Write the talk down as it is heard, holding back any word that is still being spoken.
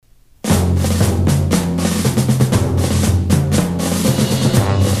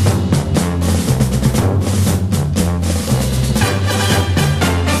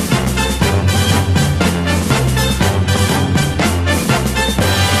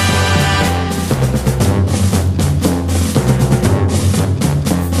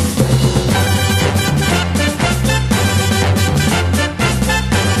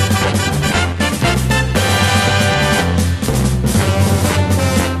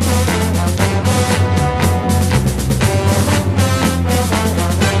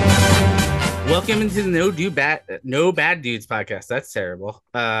Welcome into the No Bad Dudes podcast. That's terrible.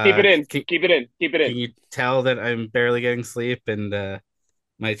 Keep it in. Keep it in. Keep it Can in. you tell that I'm barely getting sleep and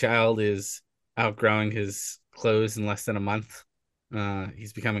my child is outgrowing his clothes in less than a month.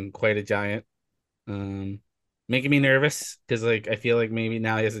 He's becoming quite a giant. Um, Making me nervous because like I feel like maybe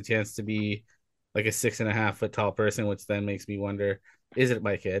now he has a chance to be like a 6.5 foot tall person, which then makes me wonder, is it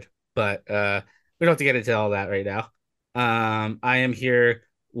my kid? But we don't have to get into all that right now. I am here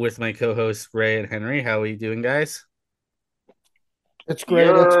with my co-hosts Ray and Henry. How are you doing, guys? It's great.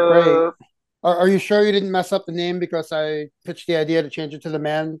 It's great. You're Are you sure you didn't mess up the name because I pitched the idea to change it to the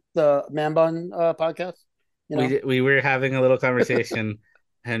Man Bun podcast? You know, We were having a little conversation.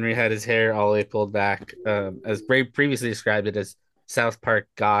 Henry had his hair all the way pulled back, as Ray previously described it as South Park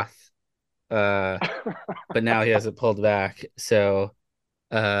goth. Uh, but now he has it pulled back. So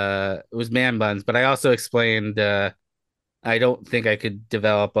it was man buns. But I also explained I don't think I could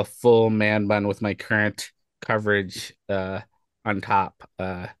develop a full man bun with my current coverage on top.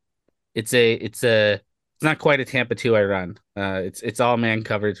 It's not quite a Tampa 2 I run. It's all man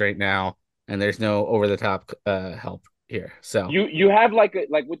coverage right now, and there's no over the top help here. So you have like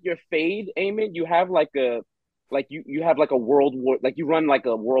with your fade, Eamon, you have you have like a World War, like you run like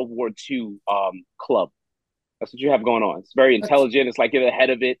a World War II club. That's what you have going on. It's very that's intelligent. It's like you're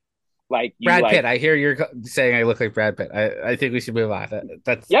ahead of it. Like you Brad Pitt, like I hear you're saying I look like Brad Pitt. I think we should move on.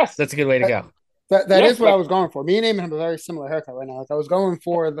 yes, That's a good way to that, go. that is yes, what I like was going for. Me and Eamon have a very similar haircut right now. Like I was going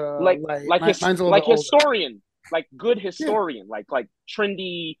for the mine's a little bit like older. historian, like good Yeah, historian, like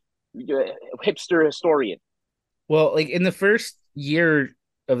trendy hipster historian. Well, like in the first year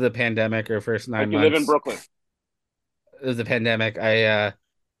of the pandemic or first nine Like you live in months Brooklyn. of the pandemic, I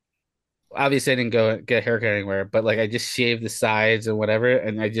obviously I didn't go get a haircut anywhere, but like I just shaved the sides and whatever,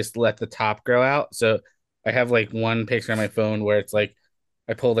 and I just let the top grow out. So I have like one picture on my phone where it's like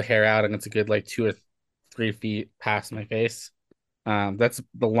I pull the hair out and it's a good like 2 or 3 feet past my face. That's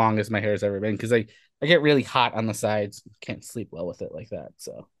the longest my hair has ever been because I get really hot on the sides. Can't sleep well with it like that.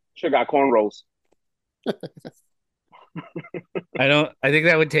 So Should got cornrows. I don't. I think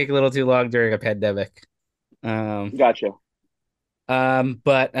that would take a little too long during a pandemic. Um, Gotcha.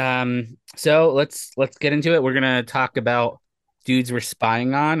 so let's get into it. We're gonna talk about dudes we're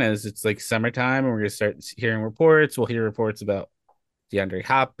spying on as it's like summertime, and we're gonna start hearing reports. We'll hear reports about DeAndre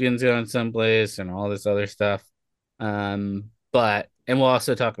Hopkins going someplace and all this other stuff. But and we'll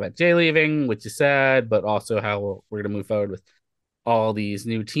also talk about Jay leaving, which is sad, but also how we're gonna move forward with all these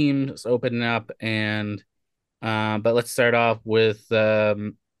new teams opening up. And but let's start off with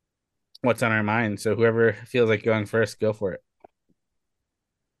what's on our mind. So whoever feels like going first, go for it.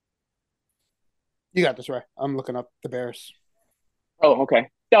 you got this right. I'm looking up the Bears. Oh, okay.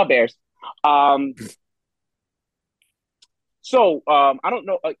 The Bears. Um, I don't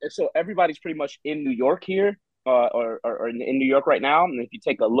know. So everybody's pretty much in New York here, or in New York right now. And if you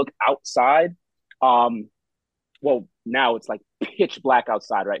take a look outside, um, well, now it's like pitch black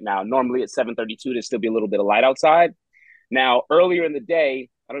outside right now. Normally at 7:32, there's still be a little bit of light outside. Now, earlier in the day,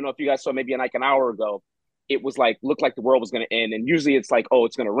 I don't know if you guys saw maybe like an hour ago, it was like looked like the world was going to end. And usually it's like, oh,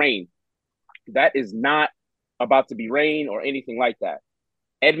 it's going to rain. That is not about to be rain or anything like that.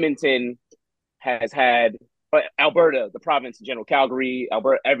 Edmonton has had Alberta, the province in general, Calgary,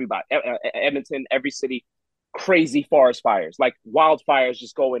 Alberta, everybody, Edmonton, every city, crazy forest fires, like wildfires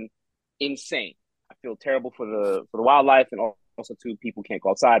just going insane. I feel terrible for the wildlife, and also too people can't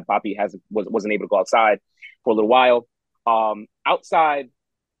go outside. Poppy hasn't wasn't able to go outside for a little while. Outside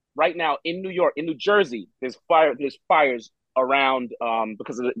right now in New York, in New Jersey, there's fires around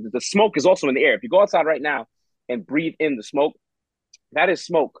because of the smoke is also in the air. If you go outside right now and breathe in the smoke, that is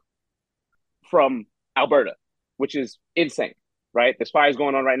smoke from Alberta, which is insane, right? There's fires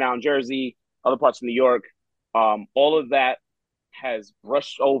going on right now in Jersey, other parts of New York. All of that has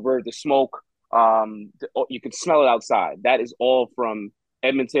brushed over the smoke. You can smell it outside. That is all from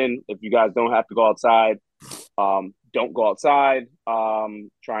Edmonton. If you guys don't have to go outside, don't go outside.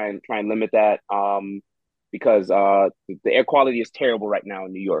 Try and limit that because the air quality is terrible right now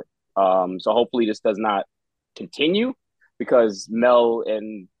in New York. So hopefully this does not continue because Mel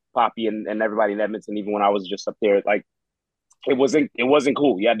and Poppy and everybody in Edmonton, even when I was just up there, like it wasn't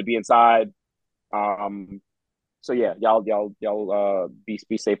cool. You had to be inside. Um, so yeah, y'all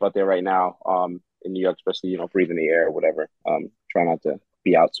be safe out there right now. In New York, especially breathing the air or whatever. Try not to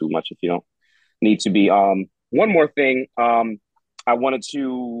be out too much if you don't need to be. One more thing. I wanted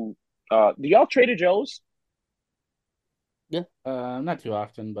to. Do y'all Trader Joe's? Yeah, Not too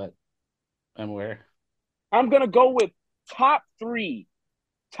often, but I'm aware. I'm gonna go with top three,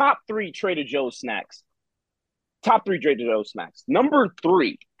 top three Trader Joe's snacks. Top three Trader Joe's snacks. Number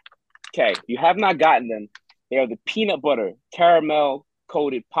three, Okay, if you have not gotten them, they are the peanut butter caramel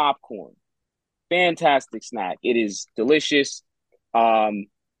coated popcorn. Fantastic snack. It is delicious. Um,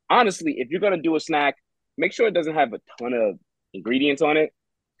 Honestly, if you're gonna do a snack, make sure it doesn't have a ton of ingredients on it.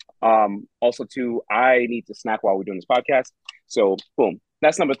 Also, too, I need to snack while we're doing this podcast. So, boom,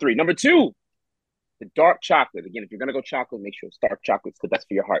 that's number three. Number two, the dark chocolate. Again, if you're gonna go chocolate, make sure it's dark chocolate. It's the best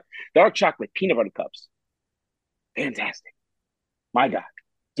for your heart. Dark chocolate peanut butter cups. Fantastic. My God,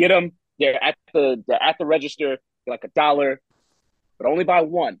 get them. They're at the register. They're like $1, but only buy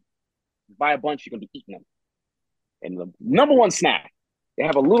one. Buy a bunch, you're gonna be eating them. And the number one snack, they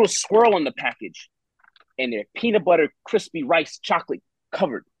have a little swirl in the package, and they're peanut butter crispy rice chocolate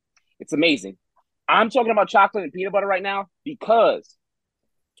covered. It's amazing. I'm talking about chocolate and peanut butter right now because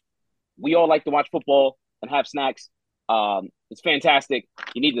we all like to watch football and have snacks. It's fantastic.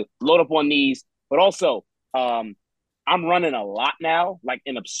 You need to load up on these, but also I'm running a lot now, like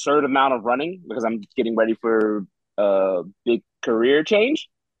an absurd amount of running because I'm getting ready for a big career change.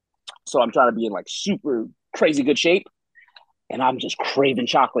 So I'm trying to be in like super crazy good shape, and I'm just craving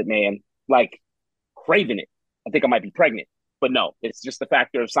chocolate, man. Like craving it. I think I might be pregnant, but no, it's just the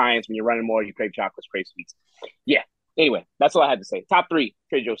factor of science. When you're running more, you crave chocolates, crave sweets. Yeah. Anyway, that's all I had to say. Top three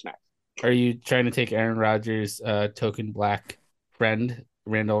Trader Joe snacks. Are you trying to take Aaron Rodgers' token black friend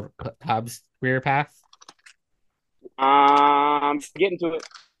Randall Cobb's career path? Getting to it.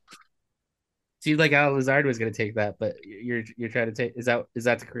 Seemed like Al Lazard was going to take that, but you're trying to take is that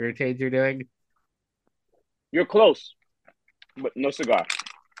the career change you're doing? You're close, but no cigar.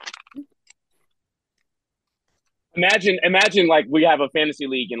 Imagine like we have a fantasy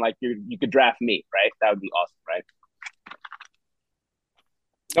league and like you could draft me, right? That would be awesome, right?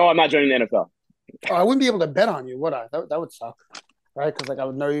 No, I'm not joining the NFL. Oh, I wouldn't be able to bet on you, would I? That would suck, right? Because like I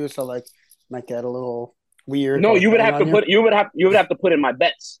would know you, so like might get a little weird. No, Like, you would betting have on to you. put in my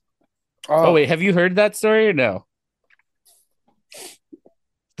bets. Oh Oh, wait, have you heard that story or no?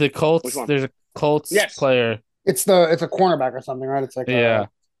 The Which Colts, one? there's a Colts Yes. player, it's a cornerback or something, right? It's like yeah,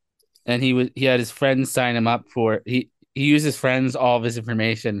 and he had his friends sign him up for it. He used his friends all of his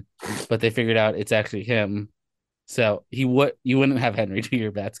information, but they figured out it's actually him. So you wouldn't have Henry do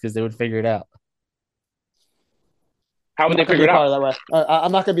your bets because they would figure it out. How I'm would they not gonna be figure a it out? part of that, right?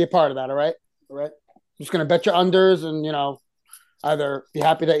 I'm not gonna be a part of that. All right. I'm just gonna bet your unders, and either be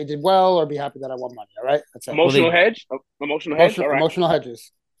happy that you did well or be happy that I won money. All right, that's it. Well, Emotional they hedge. Emotional hedge. All right. Emotional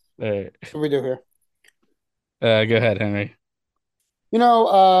hedges. uh, That's what we do here. go ahead, Henry.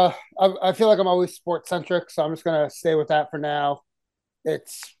 I feel like I'm always sports centric, so I'm just gonna stay with that for now.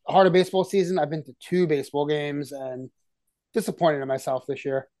 It's heart of baseball season. I've been to two baseball games and disappointed in myself this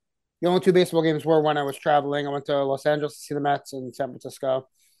year. The only two baseball games were when I was traveling. I went to Los Angeles to see the Mets and San Francisco.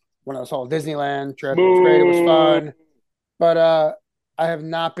 When I was whole Disneyland trip, it was great. It was Boo. fun, but I have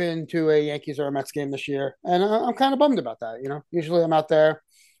not been to a Yankees or a Mets game this year, and I'm kind of bummed about that. Usually I'm out there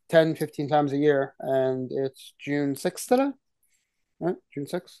 10, 15 times a year, and it's June 6th today, right? June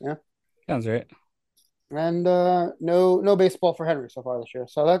 6th, yeah. Sounds right. And no baseball for Henry so far this year.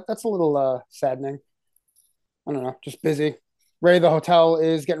 So that's a little saddening. I don't know, just busy. Ray, the hotel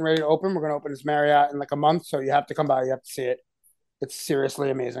is getting ready to open. We're going to open this Marriott in like a month, so you have to come by. You have to see it. It's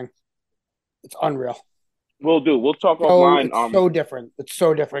seriously amazing. It's unreal. We'll do. We'll talk So offline. it's so different. It's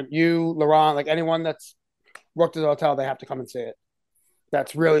so different. You, Laurent, like anyone that's worked at the hotel, they have to come and see it.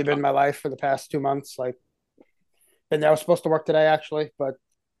 That's really been my life for the past 2 months. Like, and I was supposed to work today actually, but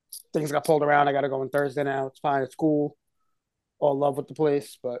things got pulled around. I got to go on Thursday now. It's fine. It's cool. All love with the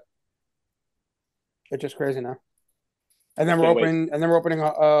place, but it's just crazy now. And then we're Can't wait. opening, and then we're opening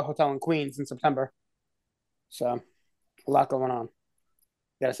a hotel in Queens in September. So a lot going on.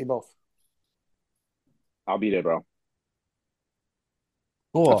 Got to see both. I'll be there, bro. That's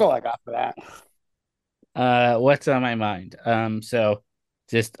Cool. all I got for that. What's on my mind? So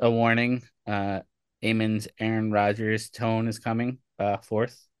just a warning. Eamon's Aaron Rodgers tone is coming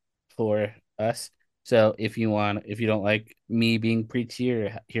forth for us. So if you don't like me being preachy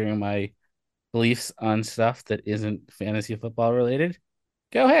or hearing my beliefs on stuff that isn't fantasy football related,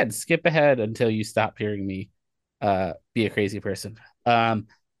 go ahead, skip ahead until you stop hearing me be a crazy person.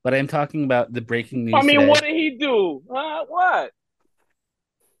 But I'm talking about the breaking I news mean, today. what did he do? What?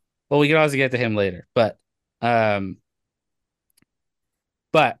 Well, we can also get to him later, um,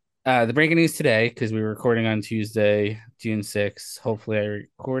 but the breaking news today, because we were recording on Tuesday, June 6th. Hopefully, I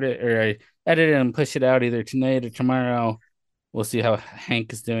record it or I edit it and push it out either tonight or tomorrow. We'll see how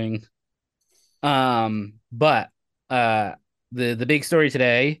Hank is doing. But the big story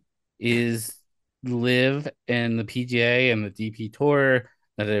today is Liv and the PGA and the DP Tour.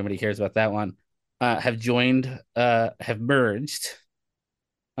 Not that anybody cares about that one. Have merged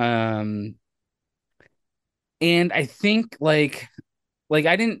Um, and I think like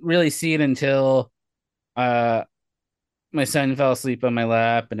I didn't really see it until uh my son fell asleep on my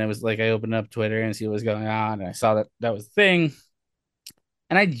lap, and I was like, I opened up Twitter and see what was going on, and I saw that that was the thing.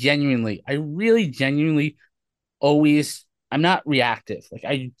 And I really genuinely always, I'm not reactive. Like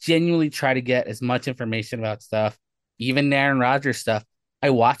I genuinely try to get as much information about stuff, even Aaron Rodgers stuff. I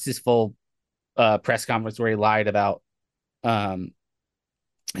watched this full press conference where he lied about um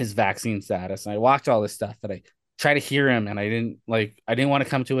his vaccine status, and I watched all this stuff. And I try to hear him, and I didn't want to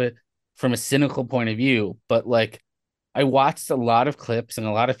come to it from a cynical point of view, but like I watched a lot of clips and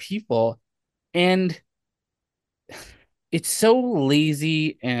a lot of people, and it's so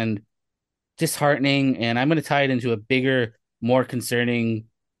lazy and disheartening. And I'm going to tie it into a bigger, more concerning,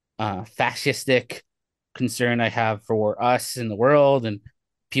 fascistic concern I have for us in the world and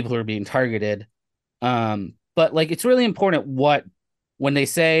people who are being targeted. But like, it's really important what, when they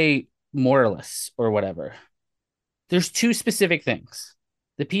say moralists or whatever, there's two specific things.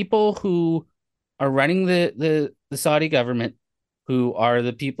 The people who are running the Saudi government, who are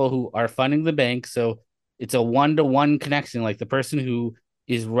the people who are funding the bank. So it's a one-to-one connection. Like the person who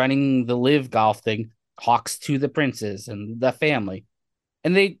is running the live golf thing talks to the princes and the family.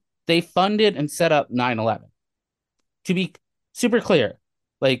 And they funded and set up 9/11. To be super clear,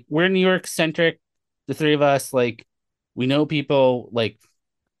 like we're New York centric, the three of us, like we know people. Like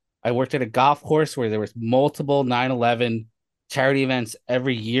I worked at a golf course where there was multiple 9/11 charity events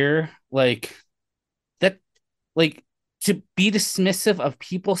every year. Like that, like to be dismissive of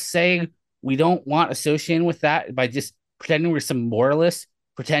people saying we don't want associated with that by just pretending we're some moralists,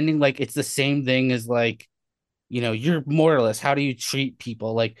 pretending like it's the same thing as like, you're moralist. How do you treat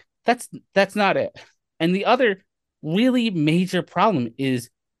people? Like that's not it. And the other really major problem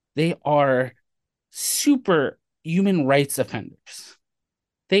is they are super human rights offenders.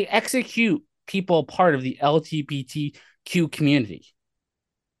 They execute people part of the LGBTQ community.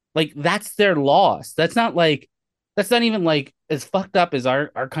 Like that's their laws. That's not even like as fucked up as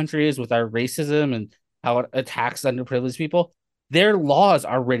our country is with our racism and how it attacks underprivileged people. Their laws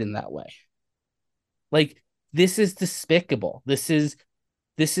are written that way. Like this is despicable. This is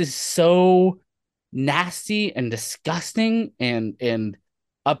so nasty and disgusting and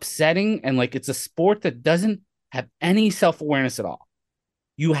upsetting, and like it's a sport that doesn't have any self-awareness at all.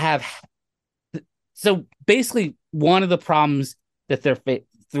 You have So basically one of the problems that the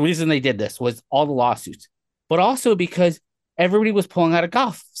reason they did this was all the lawsuits, but also because everybody was pulling out of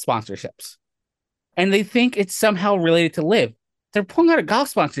golf sponsorships, and they think it's somehow related to live. They're pulling out of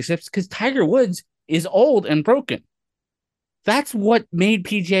golf sponsorships because Tiger Woods is old and broken. That's what made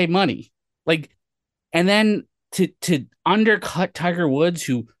PGA money. Like, and then to undercut Tiger Woods,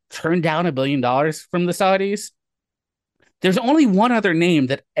 who turned down $1 billion from the Saudis. There's only one other name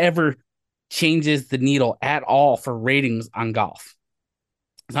that ever changes the needle at all for ratings on golf.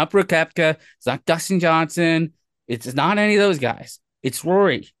 It's not Brooke Koepka. It's not Dustin Johnson. It's not any of those guys. It's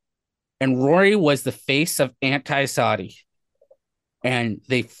Rory. And Rory was the face of anti-Saudi. And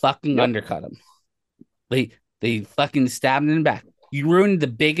they fucking undercut him. They fucking stabbed him in the back. You ruined the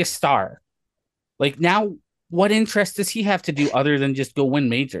biggest star. Like now, what interest does he have to do other than just go win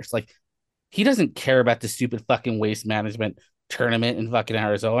majors? Like he doesn't care about the stupid fucking waste management tournament in fucking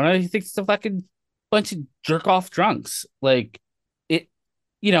Arizona. He thinks it's a fucking bunch of jerk off drunks. Like it,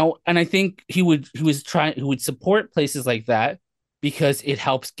 and I think he would support places like that because it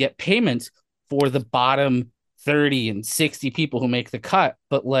helps get payments for the bottom 30 and 60 people who make the cut.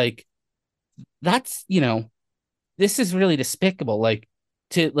 But like that's, this is really despicable. Like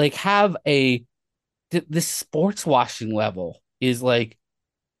to like have this sports washing level is like,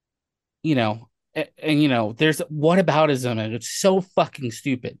 there's whataboutism, and it's so fucking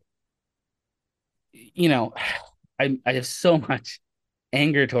stupid. you know, I have so much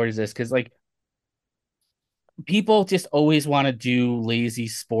anger towards this because like people just always want to do lazy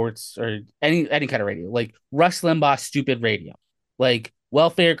sports or any kind of radio, like Rush Limbaugh stupid radio, like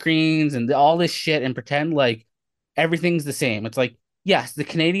welfare queens and all this shit, and pretend like everything's the same. It's like, yes, the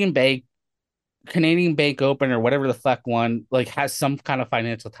Canadian Bank Open or whatever the fuck one like has some kind of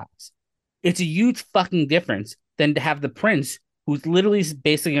financial ties. It's a huge fucking difference than to have the Prince, who's literally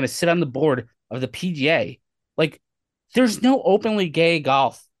basically going to sit on the board of the PGA. Like, there's no openly gay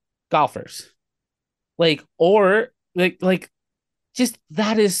golfers. Like, or like just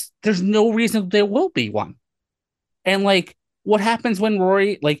that is there's no reason there will be one. And like, what happens when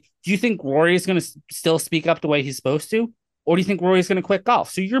Rory? Like, do you think Rory is going to still speak up the way he's supposed to, or do you think Rory is going to quit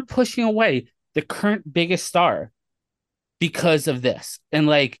golf? So you're pushing away the current biggest star because of this, and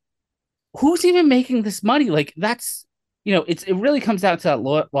like, who's even making this money? Like, that's it really comes down to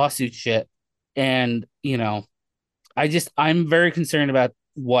that lawsuit shit. And, I'm very concerned about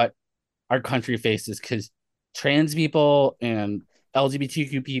what our country faces because trans people and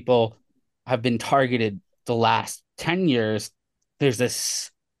LGBTQ people have been targeted the last 10 years. There's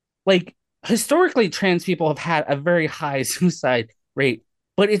this, like, historically, trans people have had a very high suicide rate,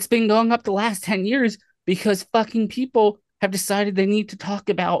 but it's been going up the last 10 years because fucking people have decided they need to talk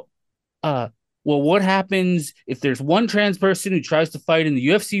about, uh, well, what happens if there's one trans person who tries to fight in the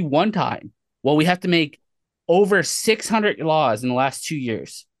UFC one time? Well, we have to make over 600 laws in the last 2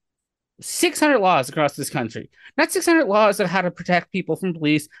 years. 600 laws across this country. Not 600 laws on how to protect people from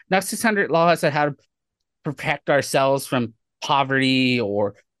police, not 600 laws on how to protect ourselves from poverty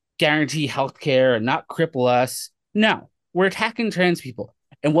or guarantee health care and not cripple us. No, we're attacking trans people.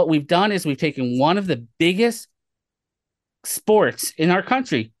 And what we've done is we've taken one of the biggest sports in our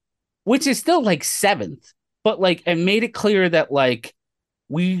country, which is still like seventh, but like, and made it clear that like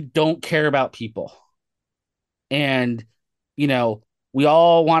we don't care about people. And, you know, we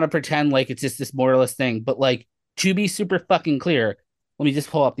all want to pretend like it's just this moralist thing, but like to be super fucking clear, let me just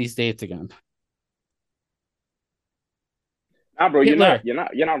pull up these dates again. Nah, bro, Hitler you're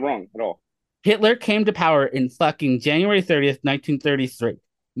not wrong at all. Hitler came to power in fucking January 30th, 1933.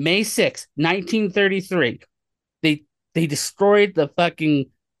 May 6th, 1933. They destroyed the fucking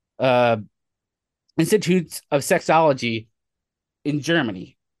uh institutes of sexology in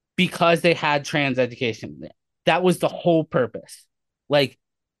Germany because they had trans education. That was the whole purpose. Like,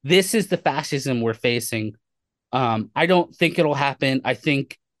 this is the fascism we're facing. I don't think it'll happen. I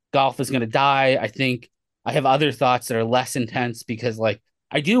think golf is going to die. I think I have other thoughts that are less intense because, like,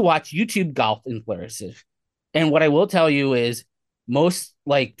 I do watch YouTube golf influencers. And what I will tell you is most,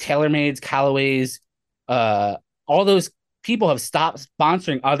 like, TaylorMade's, Callaway's, uh, all those people have stopped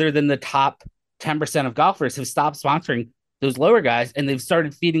sponsoring, other than the top 10% of golfers have stopped sponsoring those lower guys, and they've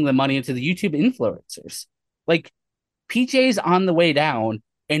started feeding the money into the YouTube influencers. Like, PJ's on the way down,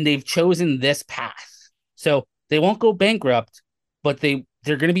 and they've chosen this path. So they won't go bankrupt, but they're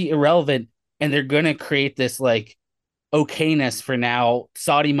going to be irrelevant, and they're going to create this like okayness for now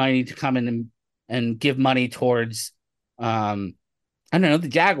Saudi money to come in and give money towards I don't know, the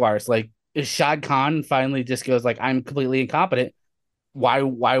Jaguars. Like, if Shad Khan finally just goes like, I'm completely incompetent, why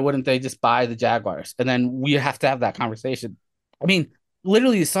wouldn't they just buy the Jaguars? And then we have to have that conversation. I mean,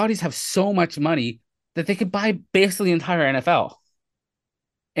 literally, the Saudis have so much money that they could buy basically the entire NFL.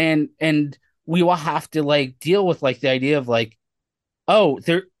 And we will have to like deal with like the idea of like, oh,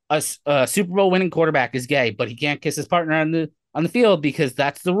 there a Super Bowl winning quarterback is gay, but he can't kiss his partner on the field because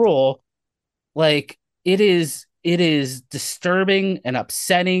that's the rule. Like, it is disturbing and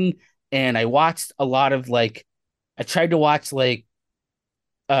upsetting. And I watched a lot of like, I tried to watch like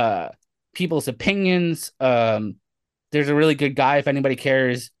uh people's opinions. There's a really good guy, if anybody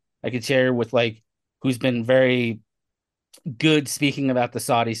cares, I could share with like, who's been very good speaking about the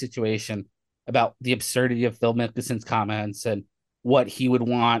Saudi situation, about the absurdity of Phil Mickelson's comments and what he would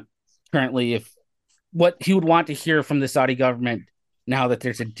want currently, if what he would want to hear from the Saudi government now that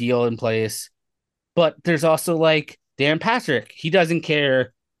there's a deal in place. But there's also like Dan Patrick. He doesn't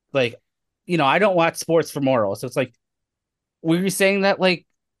care. Like, I don't watch sports for morals. So it's like, were you saying that like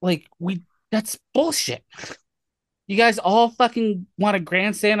we that's bullshit. You guys all fucking want to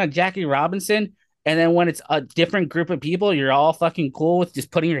grandstand on Jackie Robinson, and then when it's a different group of people, you're all fucking cool with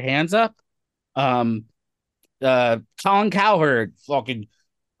just putting your hands up. Um, Colin Cowherd, fucking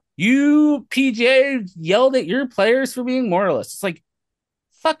you PGA yelled at your players for being moralists. It's like,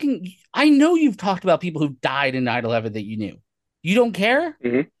 fucking, I know you've talked about people who died in 9/11 that you knew. You don't care?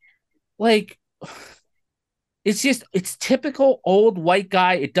 Mm-hmm. Like, it's typical old white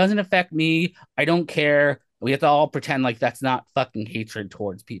guy. It doesn't affect me. I don't care. We have to all pretend like that's not fucking hatred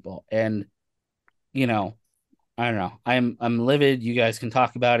towards people. And, you know, I don't know. I'm livid. You guys can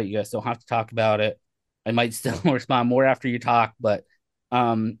talk about it. You guys don't have to talk about it. I might still respond more after you talk, but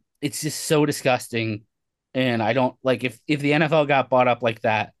it's just so disgusting. And I don't like, if the NFL got bought up like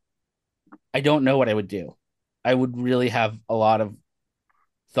that, I don't know what I would do. I would really have a lot of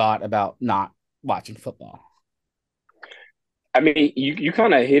thought about not watching football. I mean, you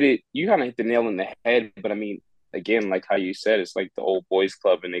kind of hit it. You kind of hit the nail on the head. But I mean, again, like how you said, it's like the old boys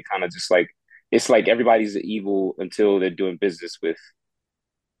club, and they kind of just like it's like everybody's evil until they're doing business with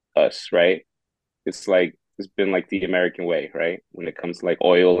us, right? It's like it's been like the American way, right? When it comes to like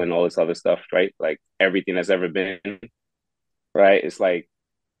oil and all this other stuff, right? Like everything that's ever been, right? It's like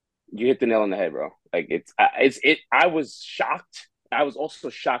you hit the nail on the head, bro. Like it's it. I was shocked. I was also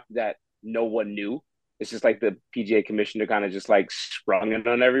shocked that no one knew. it's just like the PGA commissioner kind of just like sprung it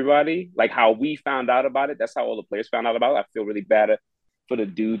on everybody. Like how we found out about it, that's how all the players found out about it. I feel really bad for the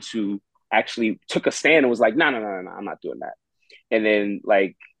dudes who actually took a stand and was like, no, no, no, no, no, I'm not doing that. And then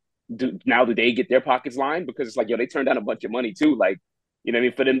like, now do they get their pockets lined? Because it's like, yo, they turned down a bunch of money too. Like, you know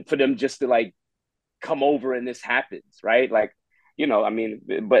what I mean? For them just to like come over and this happens, right? Like, I mean,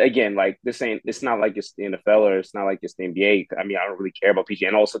 but again, like this ain't, it's not like it's the NFL or it's not like it's the NBA. I mean, I don't really care about PGA.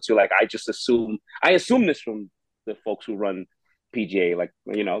 And also too, like, I assume this from the folks who run PGA, like,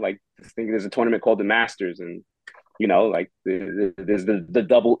 like I think there's a tournament called the Masters and, like there's the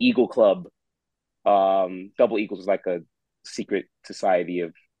Double Eagle Club. Double Eagles is like a secret society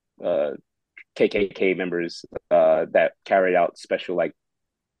of KKK members that carry out special like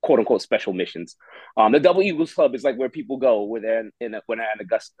quote unquote special missions. The Double Eagles Club is like where people go when when they're in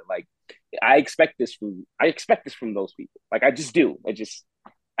Augusta. Like I expect this from those people. Like I just do.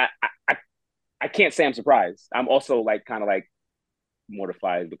 I I, I can't say I'm surprised. I'm also like kind of like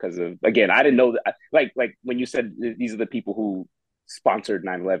mortified because of again I didn't know that like when you said these are the people who sponsored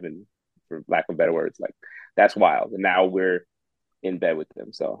 9/11 for lack of better words, like that's wild. And now we're in bed with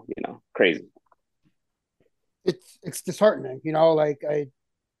them. So crazy. It's disheartening, like I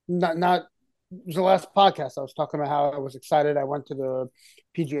not it was the last podcast I was talking about how I was excited. I went to the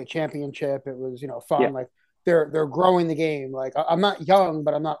PGA Championship. It was Yeah. fun. Like they're growing the game. Like I'm not young,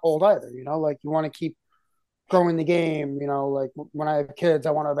 but I'm not old either. Like you want to keep growing the game. Like when I have kids,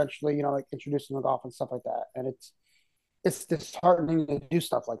 I want to eventually like introduce them to golf and stuff like that. And it's disheartening to do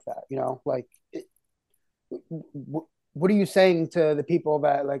stuff like that. Like what are you saying to the people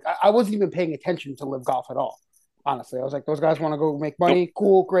that like I wasn't even paying attention to Live Golf at all. Honestly, I was like, those guys want to go make Nope. money,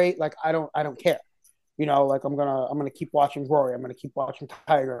 cool, great. Like I don't care. Like I'm gonna keep watching Rory. I'm gonna keep watching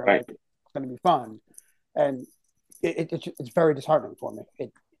Tiger. Right. Like it's gonna be fun, and it's very disheartening for me.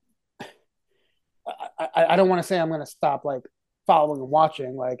 I don't want to say I'm gonna stop like following and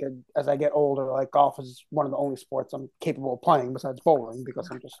watching. Like as I get older, like golf is one of the only sports I'm capable of playing besides bowling because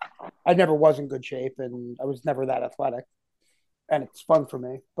I never was in good shape and I was never that athletic, and it's fun for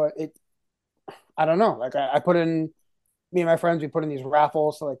me. But I don't know. Like I put in me and my friends, we put in these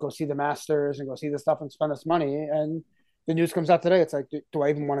raffles to like go see the Masters and go see this stuff and spend this money. And the news comes out today. It's like, do I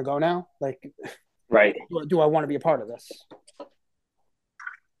even want to go now? Like, Right. do I want to be a part of this?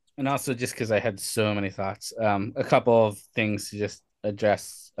 And also just because I had so many thoughts, a couple of things to just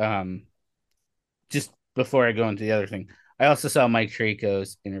address. Just before I go into the other thing, I also saw Mike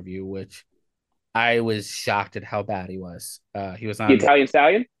Tirico's interview, which I was shocked at how bad he was. The Italian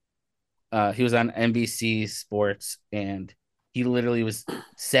Stallion. He was on NBC Sports, and he literally was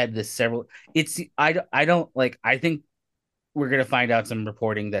said this several. I don't like. I think we're gonna find out some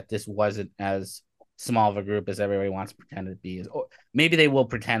reporting that this wasn't as small of a group as everybody wants to pretend it be. Or maybe they will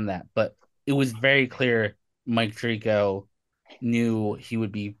pretend that, but it was very clear Mike Tirico knew he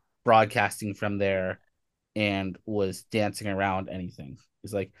would be broadcasting from there and was dancing around anything.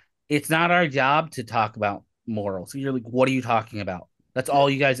 It's like it's not our job to talk about morals. You're like, what are you talking about? That's all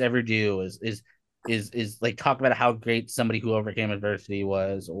you guys ever do is like talk about how great somebody who overcame adversity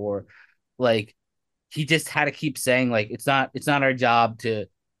was, or like he just had to keep saying like it's not our job to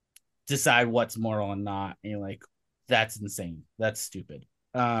decide what's moral and not. And you're like, that's insane. That's stupid.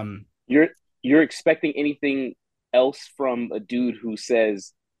 Um, You're you're expecting anything else from a dude who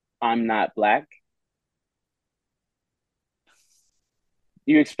says I'm not black?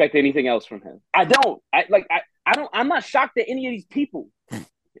 Do you expect anything else from him? I don't. I don't. I'm not shocked at any of these people.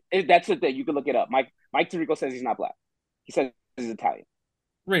 That's the thing. You can look it up. Mike Tirico says he's not black. He says he's Italian.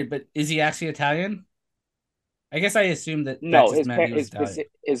 right, but is he actually Italian? I guess I assumed that No, just meant he was Italian.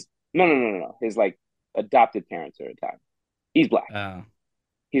 his no no no no no. His like adopted parents are Italian. He's black. Oh,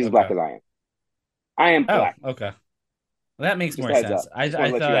 He's as black okay. as I am. I am Oh, black. okay. Well, that makes Just more a heads sense. up. I Just want I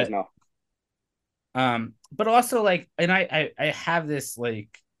to let you guys thought know. but also like, and I have this like,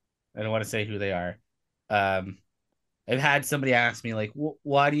 I don't want to say who they are. Um, I've had somebody ask me like,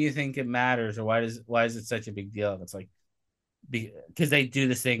 why do you think it matters, or why is it such a big deal? And it's like because they do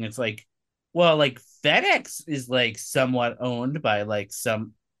this thing. It's like, well, like FedEx is like somewhat owned by like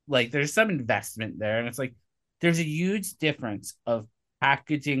some like there's some investment there, and it's like there's a huge difference of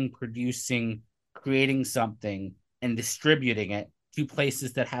packaging, producing, creating something, and distributing it to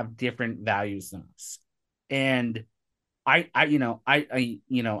places that have different values than us. And I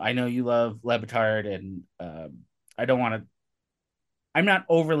know you love Lebitard, and I don't want to. I'm not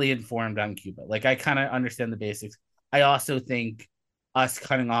overly informed on Cuba. Like I kind of understand the basics. I also think us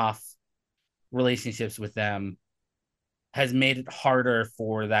cutting off relationships with them has made it harder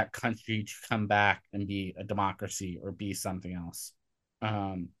for that country to come back and be a democracy or be something else.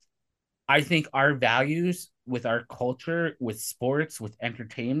 Um, I think our values with our culture, with sports, with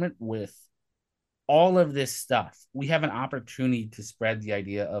entertainment, with all of this stuff, we have an opportunity to spread the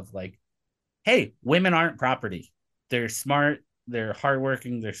idea of like, hey, women aren't property. They're smart, they're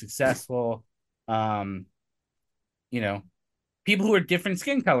hardworking, they're successful. Um, you know, people who are different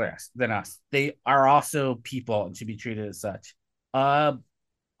skin color than us, they are also people and should be treated as such. Uh,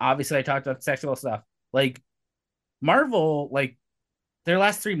 Obviously, I talked about sexual stuff. Like Marvel, like their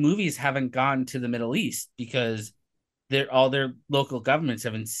last three movies haven't gone to the Middle East because all their local governments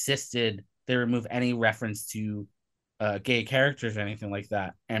have insisted they remove any reference to gay characters or anything like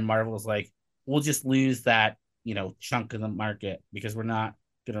that. And Marvel's like, we'll just lose that, chunk of the market because we're not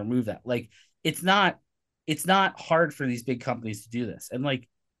going to remove that. Like, it's not, it's not hard for these big companies to do this. And like,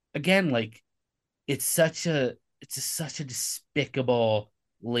 again, like, such a despicable,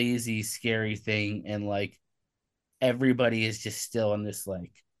 lazy, scary thing. And like, everybody is just still in this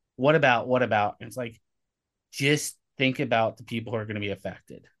like, what about? And it's like, just think about the people who are going to be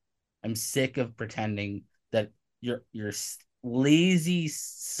affected. I'm sick of pretending that your lazy,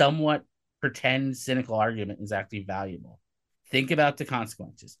 somewhat pretend cynical argument is actually valuable. Think about the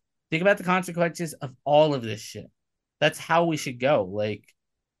consequences. Think about the consequences of all of this shit. That's how we should go. Like,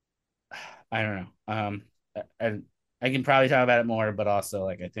 I don't know. And I can probably talk about it more, but also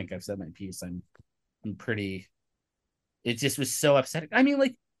like I think I've said my piece. I'm pretty. It just was so upsetting. I mean,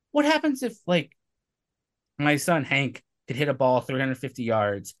 like, what happens if like my son Hank could hit a ball 350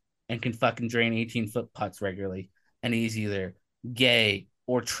 yards and can fucking drain 18-foot putts regularly, and he's either gay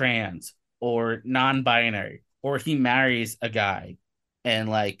or trans or non-binary, or he marries a guy and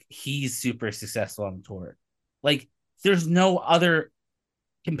like he's super successful on the tour. Like, there's no other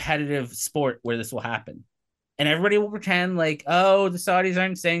competitive sport where this will happen. And everybody will pretend like, oh, the Saudis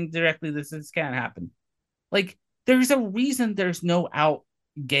aren't saying directly this can't happen. Like, there's a reason there's no out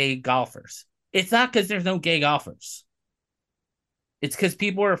gay golfers. It's not because there's no gay golfers. It's because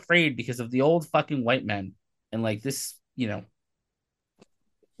people are afraid because of the old fucking white men. And like this,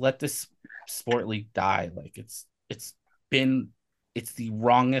 let this sport league die. Like been it's the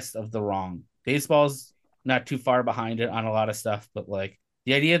wrongest of the wrong. Baseball's not too far behind it on a lot of stuff, but like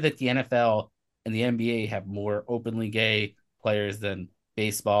the idea that the NFL and the NBA have more openly gay players than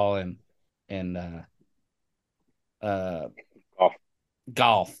baseball and uh Oh,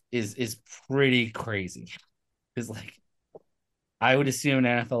 golf is pretty crazy. Because like I would assume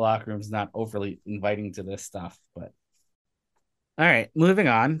an NFL locker room is not overly inviting to this stuff, but all right, moving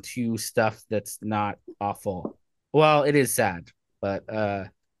on to stuff that's not awful. Well, it is sad, but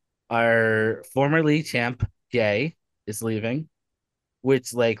our former league champ Jay is leaving,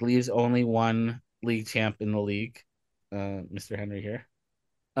 which like leaves only one league champ in the league, Mr. Henry here.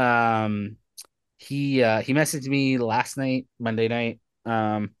 Um, he messaged me last night, Monday night.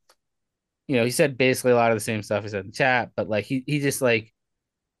 He said basically a lot of the same stuff he said in the chat, but like he just like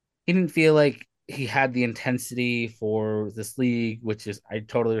he didn't feel like he had the intensity for this league, which is I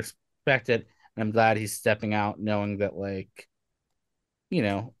totally respect it. And I'm glad he's stepping out, knowing that like,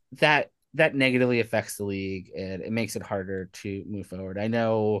 that negatively affects the league and it makes it harder to move forward. I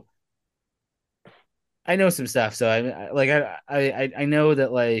know some stuff, so I know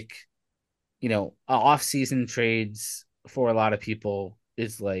that like, off season trades for a lot of people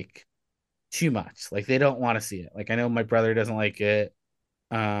is like too much. Like they don't want to see it. Like I know my brother doesn't like it.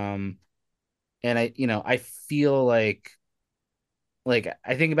 Um, and I feel like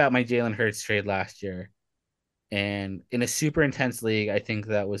I think about my Jalen Hurts trade last year, and in a super intense league, I think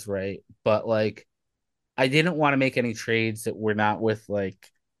that was right. But like, I didn't want to make any trades that were not with like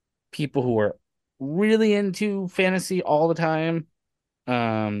people who are really into fantasy all the time.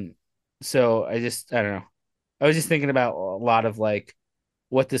 Um, so I don't know. I was just thinking about a lot of like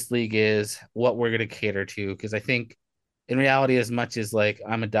what this league is, what we're gonna cater to, because I think in reality, as much as like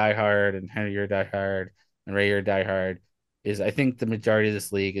I'm a diehard and Henry, you're a diehard and Ray, you're a diehard, is I think the majority of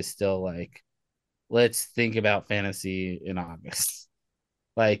this league is still like, let's think about fantasy in August.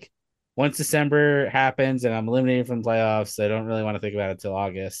 Like once December happens and I'm eliminated from playoffs, I don't really want to think about it till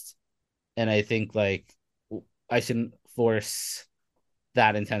August. And I think like I shouldn't force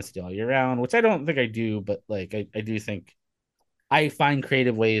that intensity all year round, which I don't think I do, but like I do think I find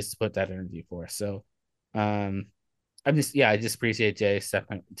creative ways to put that energy for. So um I just appreciate Jay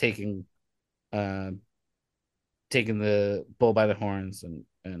uh taking the bull by the horns and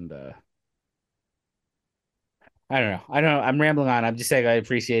I don't know. I don't know. I'm rambling on. I'm just saying I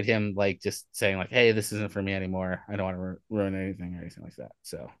appreciate him like just saying like, hey, this isn't for me anymore. I don't want to ruin anything or anything like that.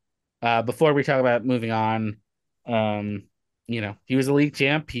 So before we talk about moving on, um, he was a league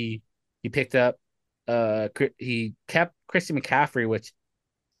champ. He picked up he kept Christian McCaffrey, which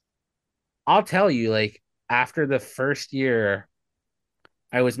I'll tell you, like after the first year,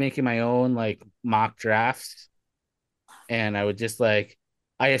 I was making my own like mock drafts, and I would just like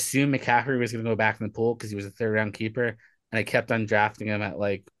I assumed McCaffrey was going to go back in the pool because he was a third round keeper, and I kept on drafting him at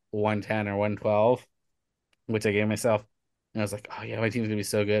like 110 or 112, which I gave myself. And I was like, oh yeah, my team's gonna be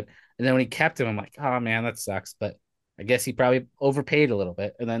so good. And then when he kept him, I'm like, oh man, that sucks. But I guess he probably overpaid a little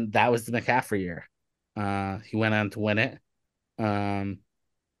bit. And then that was the McCaffrey year. He went on to win it. Um,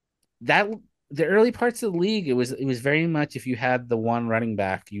 that the early parts of the league, it was very much if you had the one running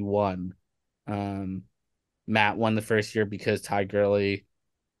back, you won. Um, Matt won the first year because Ty Gurley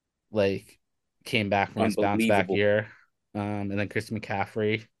like came back from his bounce back Unbelievable. year. And then Christian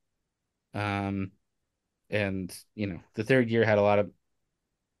McCaffrey. Um, and the third year had a lot of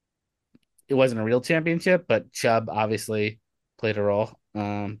it wasn't a real championship, but Chubb obviously played a role.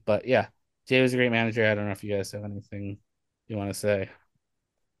 But yeah, Jay was a great manager. I don't know if you guys have anything you want to say.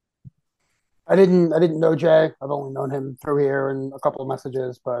 I didn't know Jay. I've only known him through here and a couple of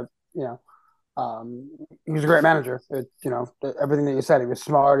messages, but you know, he was a great manager. Everything that you said, he was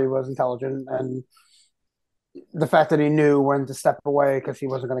smart, he was intelligent, and the fact that he knew when to step away because he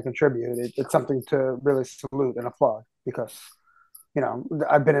wasn't going to contribute, it's something to really salute and applaud. Because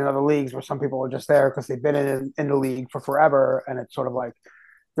I've been in other leagues where some people are just there because they've been in the league for forever, and it's sort of like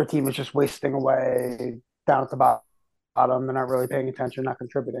their team is just wasting away down at the bottom. They're not really paying attention, not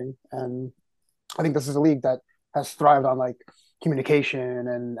contributing, and I think this is a league that has thrived on like communication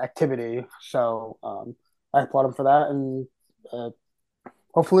and activity. So I applaud him for that, and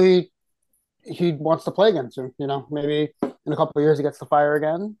hopefully he wants to play again soon. Maybe in a couple of years he gets the fire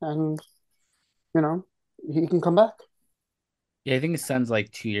again, and you know he can come back. Yeah, I think his son's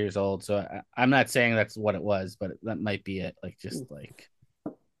like 2 years old, so I'm not saying that's what it was, but that might be it. Like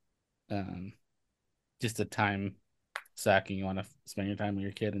um, just a time sucking. You want to spend your time with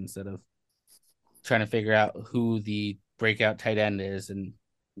your kid instead of trying to figure out who the breakout tight end is, and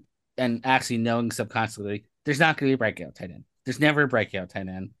actually knowing subconsciously there's not going to be a breakout tight end. There's never a breakout tight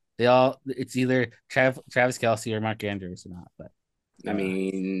end. It's either Travis Kelsey or Mark Andrews or not. But I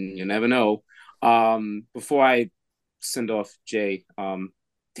mean, you never know. Before I send off Jay, damn,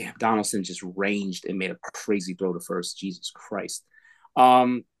 Donaldson just ranged and made a crazy throw to first. Jesus Christ.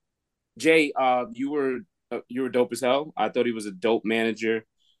 Um, Jay, you were dope as hell. I thought he was a dope manager.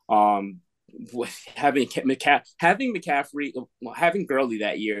 Um, having McCaffrey, well, having Gurley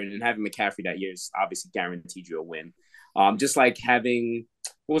that year and then having McCaffrey that year is obviously guaranteed you a win. Just like having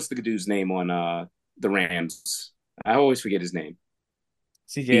what's the dude's name on the Rams? I always forget his name.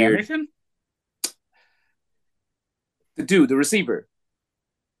 CJ Beard, Anderson. the receiver,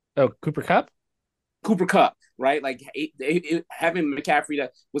 Oh, Cooper Cup. Cooper Cup, right? Like having McCaffrey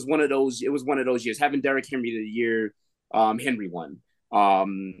that was one of those. It was one of those years. Having Derrick Henry the year Henry won.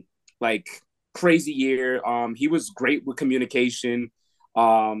 Like crazy year. He was great with communication.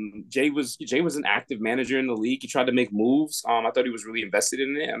 Jay was an active manager in the league. He tried to make moves. I thought he was really invested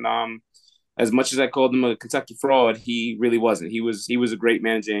in it. And as much as I called him a Kentucky fraud, he really wasn't. He was a great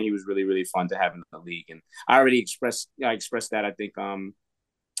manager, and he was really really fun to have in the league. And I expressed that I think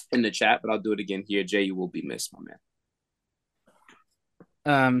in the chat, but I'll do it again here. Jay, you will be missed, my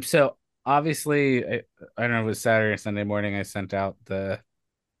man. So obviously, I don't know if it was Saturday or Sunday morning. I sent out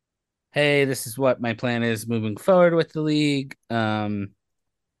hey, this is what my plan is moving forward with the league.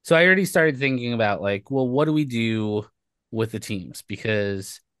 So I already started thinking about like, well, what do we do with the teams?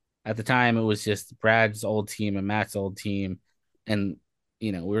 Because at the time it was just Brad's old team and Matt's old team, and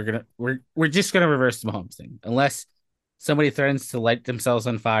we're just gonna reverse the Mahomes thing unless somebody threatens to light themselves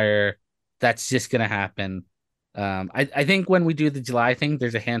on fire. That's just gonna happen. I think when we do the July thing,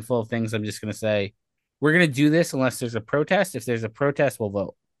 there's a handful of things I'm just gonna say. We're gonna do this unless there's a protest. If there's a protest, we'll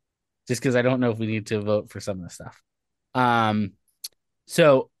vote. Just because I don't know if we need to vote for some of the stuff. Um,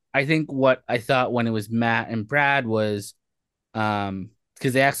 so I think what I thought when it was Matt and Brad was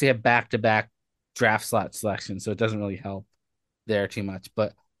because they actually have back to back draft slot selections, so it doesn't really help there too much.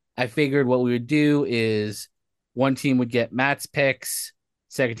 But I figured what we would do is one team would get Matt's picks,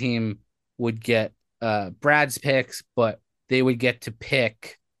 second team would get Brad's picks, but they would get to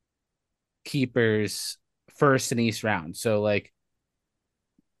pick keepers first and east round. So like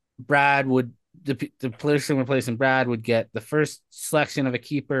Brad would the person replacing Brad would get the first selection of a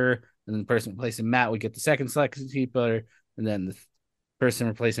keeper, and then the person replacing Matt would get the second selection keeper, and then the person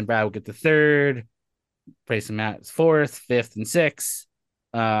replacing Brad would get the third, replacing Matt's fourth, fifth, and sixth.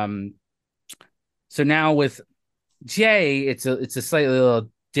 Um, so now with Jay, it's a slightly little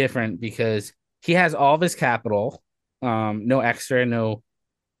different because he has all of his capital, no extra, no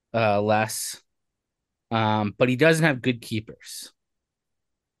less, but he doesn't have good keepers.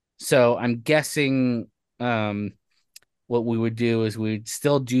 So I'm guessing what we would do is we'd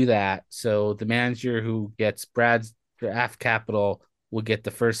still do that. So the manager who gets Brad's draft capital will get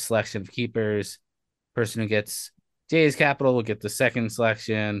the first selection of keepers. Person who gets Jay's capital will get the second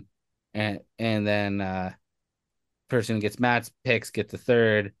selection, and then person who gets Matt's picks get the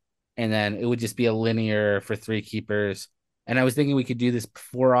third, and then it would just be a linear for three keepers. And I was thinking we could do this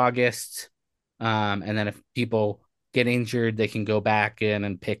before August, and then if people get injured, they can go back in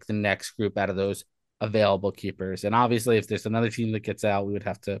and pick the next group out of those available keepers. And obviously, if there's another team that gets out, we would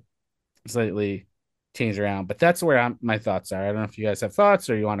have to slightly change around. But that's where my thoughts are. I don't know if you guys have thoughts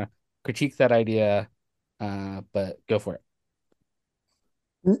or you want to critique that idea, but go for it.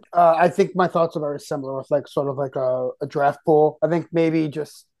 I think my thoughts are very similar with like sort of like a draft pool. I think maybe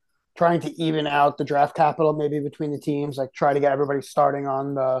just trying to even out the draft capital maybe between the teams, like try to get everybody starting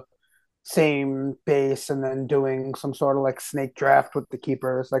on the same base and then doing some sort of like snake draft with the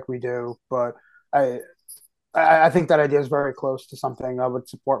keepers like we do. But I I think that idea is very close to something I would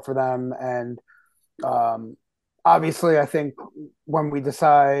support for them. And um, obviously, I think when we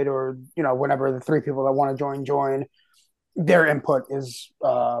decide, or whenever the three people that want to join, their input is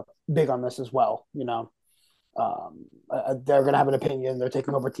big on this as well. They're going to have an opinion. They're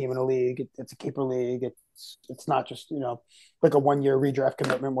taking over a team in a league. It's a keeper league. It's not just like a 1 year redraft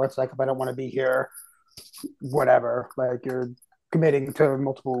commitment where it's like if I don't want to be here, whatever. Like you're committing to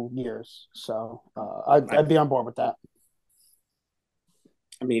multiple years. So I'd be on board with that.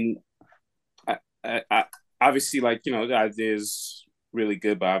 I mean, I obviously, like, the idea is really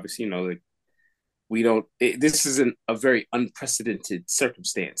good, but obviously, like, we don't. This is a very unprecedented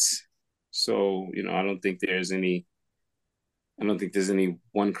circumstance. So, I don't think there's any. I don't think there's any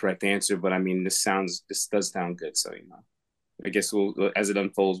one correct answer, but I mean, this does sound good. So, I guess as it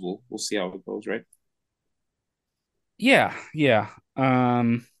unfolds, we'll see how it goes, right? Yeah, yeah.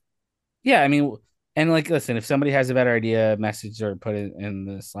 Yeah, I mean, and like, listen, if somebody has a better idea, message or put it in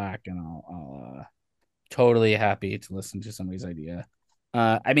the Slack, and I'll totally happy to listen to somebody's idea.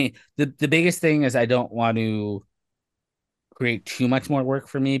 I mean, the biggest thing is I don't want to create too much more work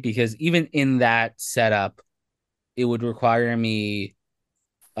for me because even in that setup, it would require me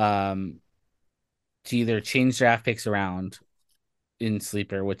um to either change draft picks around in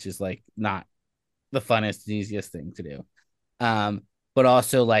sleeper, which is like not the funnest and easiest thing to do. Um, but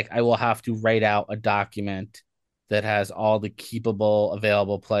also like I will have to write out a document that has all the keepable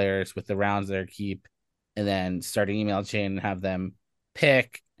available players with the rounds that are keep, and then start an email chain and have them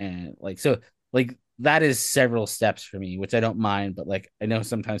pick and like so like that is several steps for me, which I don't mind, but like I know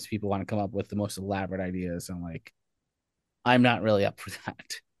sometimes people want to come up with the most elaborate ideas. I'm like, I'm not really up for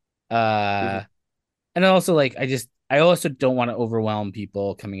that. Mm-hmm. And also like I also don't want to overwhelm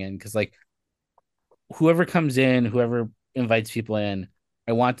people coming in because like whoever comes in, whoever invites people in,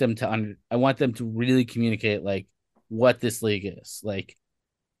 I want them to really communicate like what this league is. Like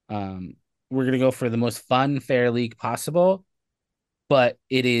um we're gonna go for the most fun, fair league possible, but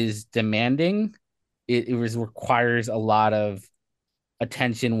it is demanding. Requires a lot of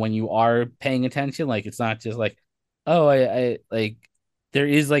attention when you are paying attention. Like it's not just like, oh, I like there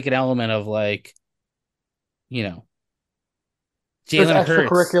is like an element of like, you know, There's Jalen Hurts.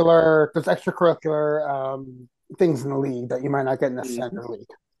 extracurricular there's extracurricular things in the league that you might not get in the Mm-hmm. center league.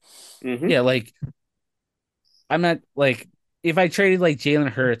 Mm-hmm. Yeah, like I'm not like if I traded like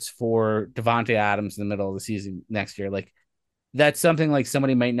Jalen Hurts for Devontae Adams in the middle of the season next year, like that's something like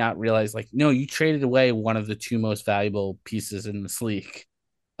somebody might not realize. Like, no, you traded away one of the two most valuable pieces in this league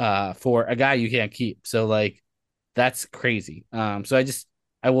for a guy you can't keep. So like that's crazy. So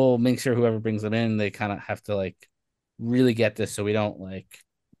I will make sure whoever brings them in, they kind of have to like really get this so we don't like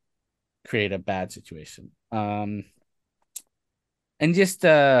create a bad situation. And just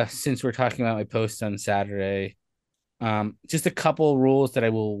since we're talking about my post on Saturday, just a couple rules that I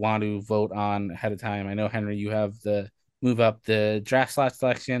will want to vote on ahead of time. I know Henry, you have the move up the draft slot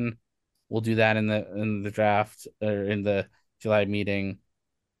selection. We'll do that in the draft or in the July meeting.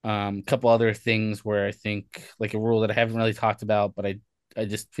 A couple other things where I think like a rule that I haven't really talked about, but I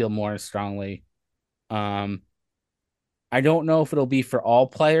just feel more strongly. Um, I don't know if it'll be for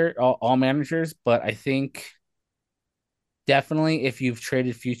all managers, but I think definitely if you've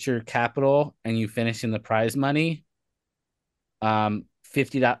traded future capital and you finish in the prize money,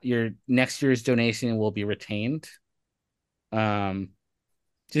 50 your next year's donation will be retained. Um,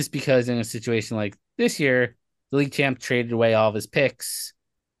 just because in a situation like this year, the league champ traded away all of his picks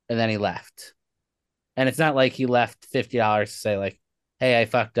and then he left. And it's not like he left $50 to say like, "Hey, I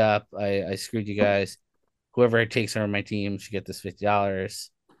fucked up. I screwed you guys. Whoever takes over my team should get this $50."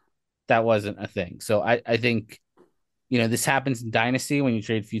 That wasn't a thing. So I think this happens in Dynasty when you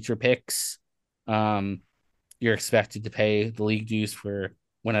trade future picks. Um, you're expected to pay the league dues for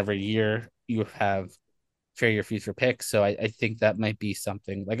whenever year you have trade your future picks. So I think that might be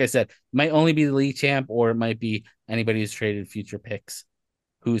something. Like I said, it might only be the league champ, or it might be anybody who's traded future picks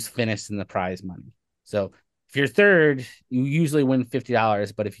who's finished in the prize money. So if you're third, you usually win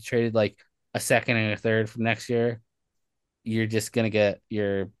 $50. But if you traded like a second and a third from next year, you're just gonna get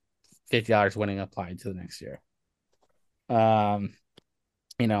your $50 winning applied to the next year. Um,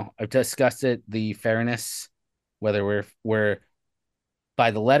 I've discussed it, the fairness, whether we're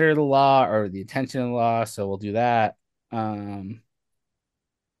by the letter of the law or the intention of the law. So we'll do that. Um,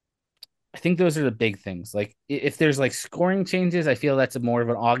 I think those are the big things. Like if there's like scoring changes, I feel that's a more of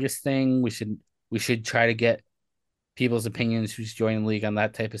an August thing. We should try to get people's opinions who's joining the league on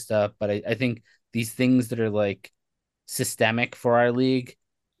that type of stuff. But I think these things that are like systemic for our league,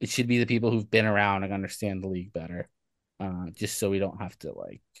 it should be the people who've been around and understand the league better. Just so we don't have to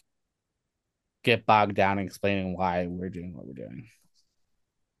like get bogged down in explaining why we're doing what we're doing.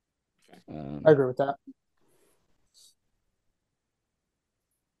 I agree with that.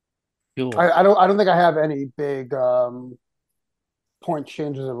 Cool. I don't think I have any big point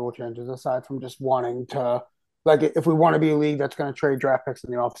changes or rule changes aside from just wanting to, like, if we want to be a league that's going to trade draft picks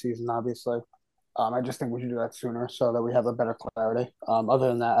in the off season, obviously. I just think we should do that sooner so that we have a better clarity. Other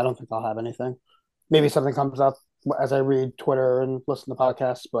than that, I don't think I'll have anything. Maybe something comes up as I read Twitter and listen to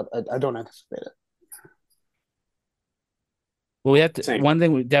podcasts, but I don't anticipate it. Well, we have to. Same. One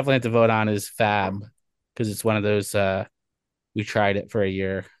thing we definitely have to vote on is Fab, because it's one of those. We tried it for a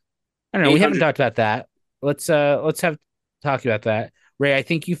year. I don't know. We haven't 800. talked about that. Let's have talk about that. Ray, I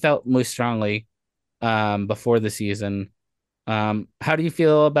think you felt most strongly before the season. How do you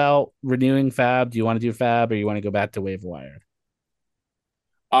feel about renewing Fab? Do you want to do Fab, or you want to go back to waiver wire?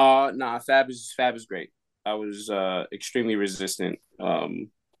 Nah, Fab is great. I was extremely resistant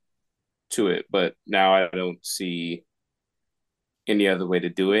to it, but now I don't see any other way to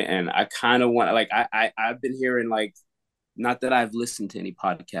do it. And I kind of want, like, I've been hearing, like, not that I've listened to any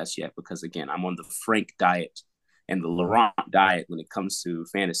podcasts yet, because again, I'm on the Frank diet and the Laurent diet when it comes to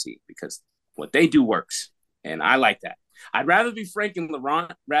fantasy, because what they do works, and I like that. I'd rather be Frank and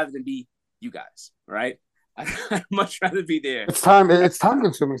Laurent rather than be you guys, right? I'd much rather be there. It's time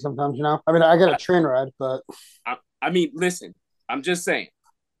consuming sometimes, you know. I mean, I get a train ride, but I mean, listen, I'm just saying,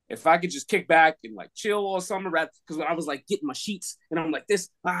 if I could just kick back and like chill all summer, rather, because when I was like getting my sheets and I'm like this,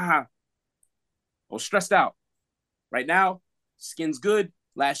 I was stressed out. Right now, skin's good.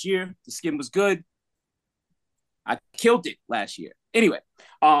 Last year, the skin was good. I killed it last year. Anyway,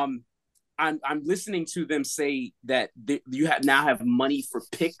 I'm listening to them say that now have money for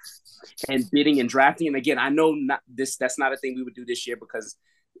picks and bidding and drafting. And again, I know that's not a thing we would do this year because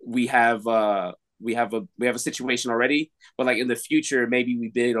we have a situation already. But like in the future, maybe we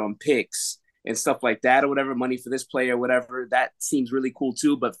bid on picks and stuff like that or whatever, money for this player or whatever. That seems really cool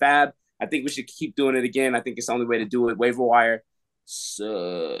too. But Fab, I think we should keep doing it again. I think it's the only way to do it. Waiver wire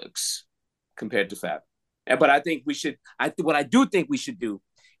sucks compared to Fab. But I think we should. What I do think we should do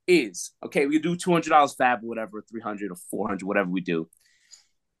is, okay, we do $200 Fab or whatever, 300 or 400, whatever we do.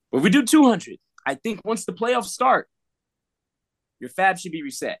 But if we do 200, I think once the playoffs start, your Fab should be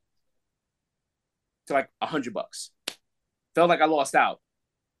reset to like $100. Felt like I lost out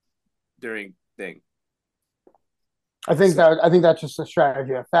during thing. I think that's just a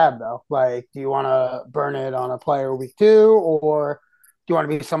strategy of Fab though. Like, do you want to burn it on a player week 2, or do you want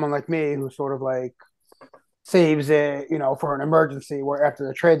to be someone like me who sort of like saves it, for an emergency where after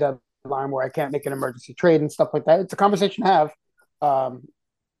the trade deadline where I can't make an emergency trade and stuff like that. It's a conversation to have.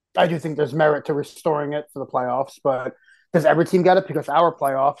 I do think there's merit to restoring it for the playoffs, but does every team get it? Because our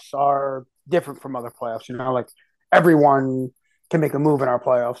playoffs are different from other playoffs. Like everyone can make a move in our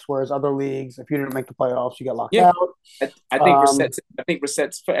playoffs, whereas other leagues, if you didn't make the playoffs, you get locked out. I think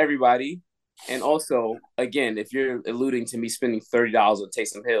resets for everybody. And also, again, if you're alluding to me spending $30 on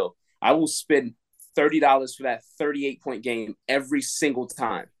Taysom Hill, I will spend $30 for that 38-point game every single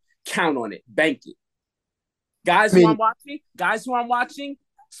time. Count on it. Bank it. Guys who I'm watching,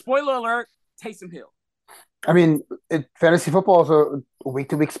 spoiler alert, Taysom Hill. I mean, fantasy football is a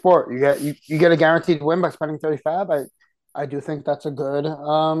week-to-week sport. You get a guaranteed win by spending 30 Fab. I do think that's a good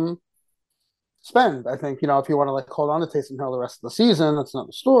spend. I think, if you want to like hold on to Taysom Hill the rest of the season, that's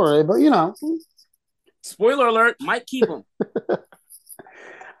another story. But spoiler alert, might keep him.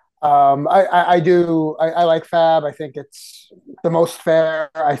 I like Fab. I think it's the most fair.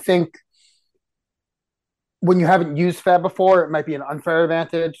 I think when you haven't used Fab before, it might be an unfair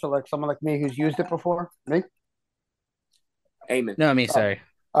advantage. So like someone like me who's used it before. Me? Amen. No, me. Sorry.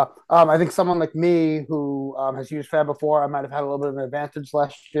 I think someone like me who has used Fab before, I might have had a little bit of an advantage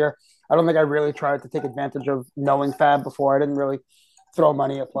last year. I don't think I really tried to take advantage of knowing Fab before. I didn't really throw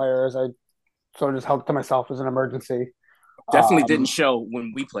money at players. I sort of just held it to myself as an emergency. Definitely didn't Um, show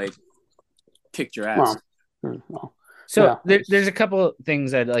when we played. Kicked your ass. well, well, So yeah, there's a couple of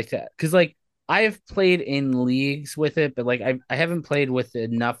things I'd like to, because like I've played in leagues with it, but like I haven't played with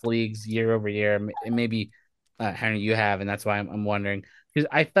enough leagues year over year. And maybe Henry, you have, and that's why I'm wondering, because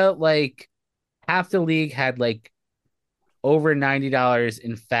I felt like half the league had like over $90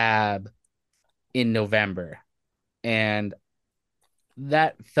 in Fab in November, and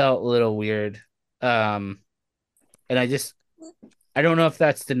that felt a little weird. Um, and I don't know if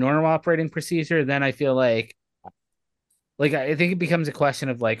that's the normal operating procedure. Then I feel like I think it becomes a question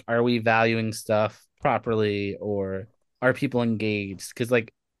of like, are we valuing stuff properly, or are people engaged? Because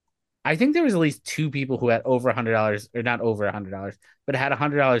like I think there was at least two people who had over $100, or not over $100, but had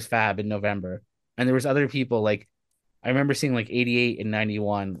 $100 Fab in November, and there was other people like I remember seeing like 88 and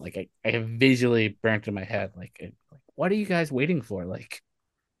 91. Like I have visually burnt in my head. Like, what are you guys waiting for? Like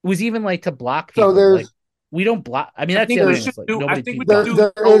it was even like to block so people. Like there's we don't block. I mean, I that's the think other we thing. there's should It's like do. I nobody think we keep could there do.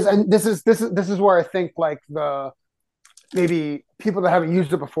 blocking. there is, and this is where I think like the maybe people that haven't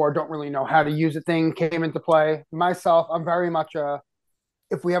used it before don't really know how to use it thing came into play. Myself, I'm very much a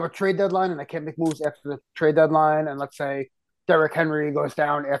if we have a trade deadline and I can't make moves after the trade deadline, and let's say Derrick Henry goes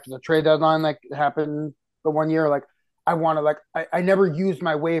down after the trade deadline, like it happened the one year, like I want to like I never used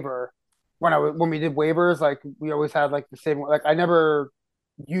my waiver when we did waivers, like we always had like the same like I never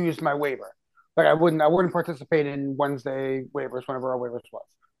used my waiver. Like I wouldn't participate in Wednesday waivers whenever our waivers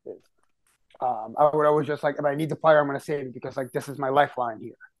was. I would always just like if I need the player, I'm going to save it because like this is my lifeline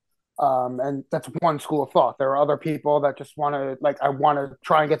here. And that's one school of thought. There are other people that just want to like I want to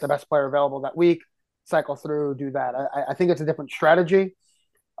try and get the best player available that week, cycle through, do that. I think it's a different strategy,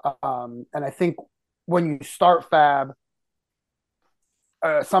 and I think when you start Fab,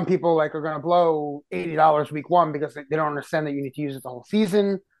 some people like are going to blow $80 week one because they don't understand that you need to use it the whole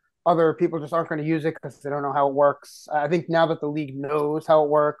season. Other people just aren't going to use it because they don't know how it works. I think now that the league knows how it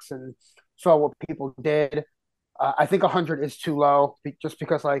works and saw what people did, I think 100 is too low just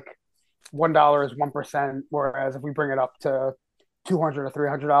because like $1 is 1%, whereas if we bring it up to 200 or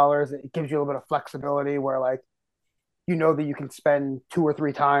 $300, it gives you a little bit of flexibility where like you know that you can spend two or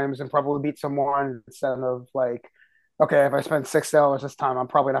three times and probably beat someone instead of like, okay, if I spend $6 this time, I'm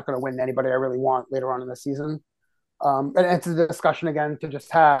probably not going to win anybody I really want later on in the season. And it's a discussion again to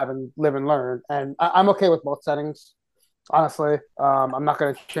just have and live and learn. And I'm okay with both settings, honestly. I'm not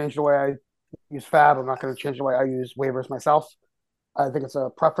going to change the way I use Fab. I'm not going to change the way I use waivers myself. I think it's a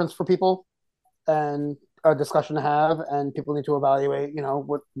preference for people and a discussion to have, and people need to evaluate,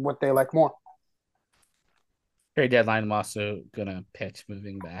 what they like more. Trade deadline. I'm also gonna pitch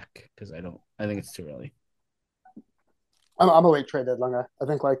moving back because I don't. I think it's too early. I'm a late trade deadline guy. I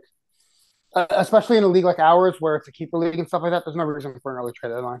think like, especially in a league like ours where it's a keeper league and stuff like that. There's no reason for an early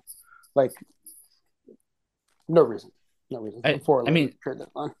trade deadline. Like no reason, no reason I for a I late mean, trade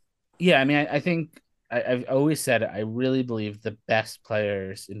deadline. yeah. I mean, I think I've always said I really believe the best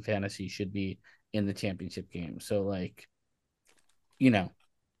players in fantasy should be in the championship game. So like, you know,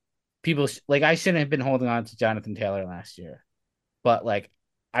 like I shouldn't have been holding on to Jonathan Taylor last year, but like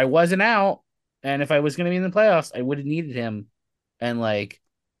I wasn't out, and if I was going to be in the playoffs, I would have needed him. And like,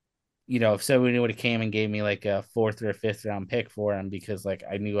 if somebody would have came and gave me like a fourth or a fifth round pick for him because like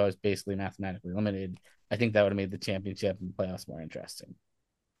I knew I was basically mathematically limited, I think that would have made the championship and playoffs more interesting.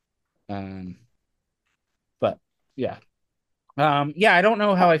 Um, but yeah, yeah, I don't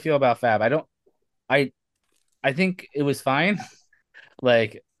know how I feel about Fab. I, I think it was fine.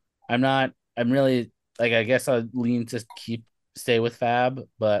 Like, I'm really like, I guess I'll lean to stay with Fab,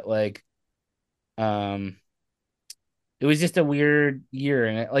 but like, um, it was just a weird year,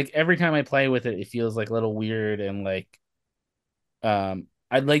 and like every time I play with it, it feels like a little weird, and like,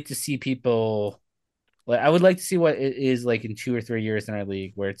 I'd like to see people like I would like to see what it is like in 2 or 3 years in our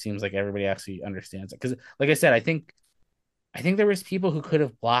league where it seems like everybody actually understands it. Because, like I said, I think there was people who could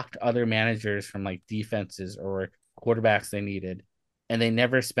have blocked other managers from like defenses or quarterbacks they needed, and they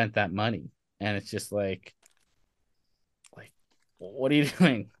never spent that money. And it's just like what are you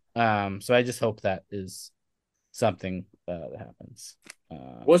doing? So I just hope that is something that happens.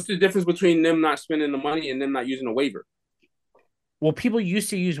 What's the difference between them not spending the money and them not using a waiver? Well, people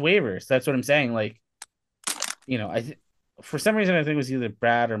used to use waivers. That's what I'm saying. Like, for some reason I think it was either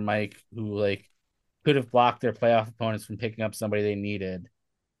Brad or Mike who like could have blocked their playoff opponents from picking up somebody they needed,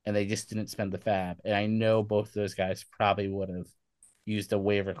 and they just didn't spend the fab. And I know both of those guys probably would have used a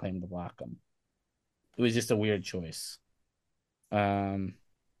waiver claim to block them. It was just a weird choice. Um,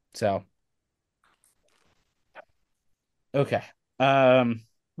 So okay. Um,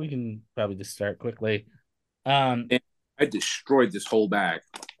 we can probably just start quickly. Um, And I destroyed this whole bag,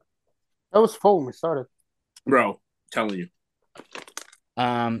 That was full when we started. bro. I'm telling you.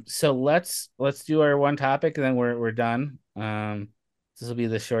 so let's do our one topic and then we're done. This will be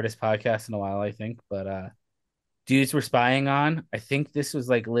the shortest podcast in a while, I think. But dudes we're spying on. I think this was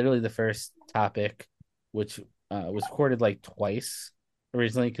like literally the first topic, which was recorded like twice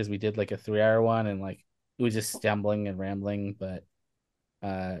originally because we did like a 3 hour one and like it was just stumbling and rambling. But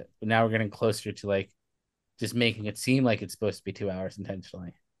now we're getting closer to like just making it seem like it's supposed to be 2 hours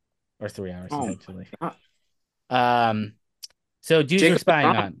intentionally or 3 hours Oh intentionally. my god. Um, so dudes we're Jacob spying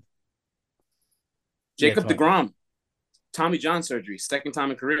DeGrom. on. Yeah, Jacob come on. DeGrom. Tommy John surgery. Second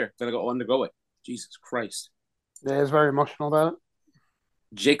time in career. Gonna go undergo it. Jesus Christ. Yeah, he was very emotional about it.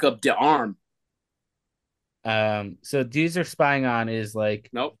 Jacob DeArm. So dudes are spying on is like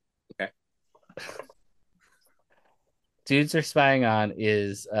Nope. Okay. dudes are spying on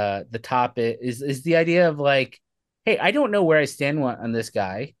is the topic is the idea of like, hey, I don't know where I stand on this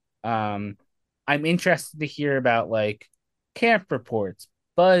guy. I'm interested to hear about like camp reports,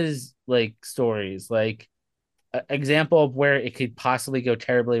 buzz like stories, like example of where it could possibly go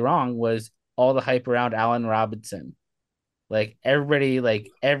terribly wrong was all the hype around Allen Robinson. Like everybody, like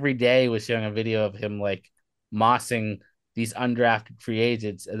every day was showing a video of him like mossing these undrafted free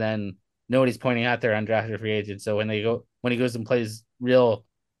agents, and then nobody's pointing out they're undrafted free agents. So when he goes and plays real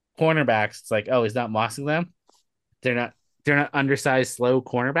cornerbacks, it's like, oh, he's not mossing them. They're not they're not undersized, slow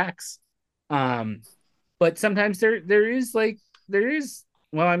cornerbacks. Um, but sometimes there is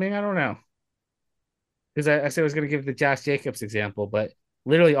well, I mean, I don't know because I said I was going to give the Josh Jacobs example, but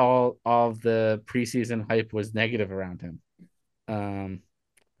literally all of the preseason hype was negative around him. Um,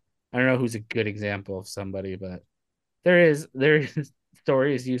 I don't know who's a good example of somebody, but there is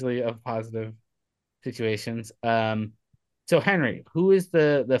stories usually of positive situations. So Henry, who is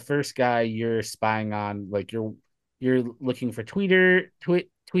the first guy you're spying on? Like you're looking for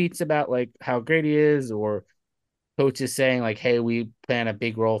tweets about like how great he is, or coaches saying like, hey, we plan a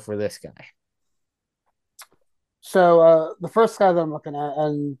big role for this guy. So the first guy that I'm looking at,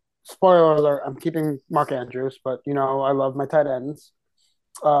 and spoiler alert, I'm keeping Mark Andrews, but I love my tight ends.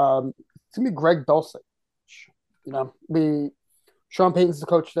 It's gonna be Greg Dulcich. The Sean Payton's the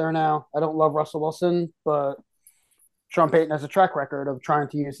coach there now. I don't love Russell Wilson, but Sean Payton has a track record of trying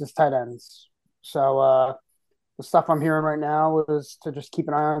to use his tight ends. So the stuff I'm hearing right now is to just keep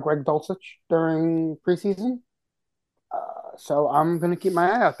an eye on Greg Dulcich during preseason. So I'm gonna keep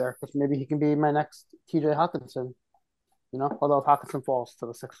my eye out there because maybe he can be my next TJ Hawkinson. Although if Hawkinson falls to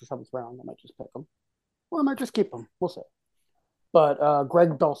the sixth or seventh round, I might just pick him. Or I might just keep him. We'll see. But Greg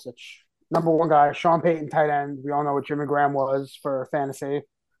Dulcich, number one guy, Sean Payton, tight end. We all know what Jimmy Graham was for fantasy.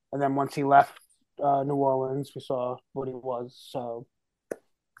 And then once he left New Orleans, we saw what he was. So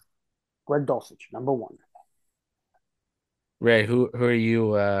Greg Dulcich, number one. Ray, who are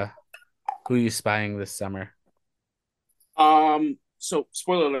you spying this summer? So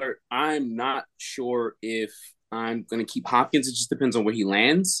spoiler alert, I'm not sure if I'm gonna keep Hopkins. It just depends on where he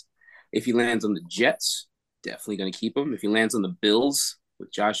lands. If he lands on the Jets, definitely gonna keep him. If he lands on the Bills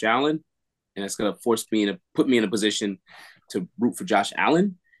with Josh Allen, and it's gonna put me in a position to root for Josh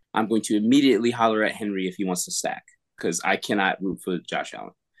Allen, I'm going to immediately holler at Henry if he wants to stack because I cannot root for Josh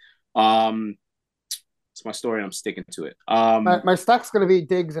Allen. It's my story. I'm sticking to it. My stack's going to be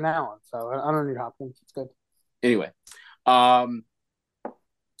Diggs and Allen, so I don't need Hopkins. It's good. Anyway,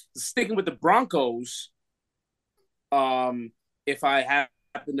 sticking with the Broncos, if I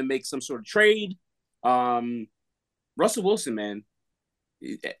happen to make some sort of trade, Russell Wilson, man,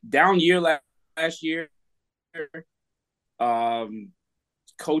 down year last year.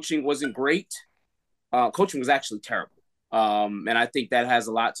 Coaching wasn't great. Coaching was actually terrible. And I think that has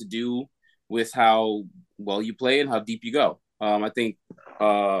a lot to do with how well you play and how deep you go. I think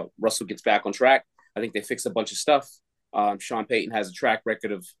Russell gets back on track. I think they fix a bunch of stuff. Sean Payton has a track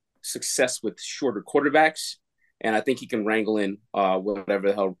record of success with shorter quarterbacks, and I think he can wrangle in whatever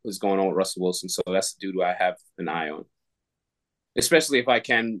the hell is going on with Russell Wilson. So that's the dude who I have an eye on, especially if I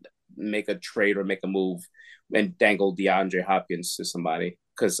can make a trade or make a move and dangle DeAndre Hopkins to somebody.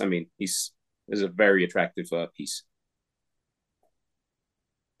 Because, I mean, he's a very attractive piece.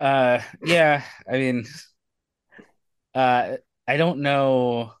 Yeah, I mean, I don't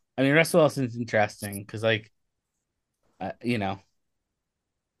know. I mean, Russell Wilson's interesting because, like, you know,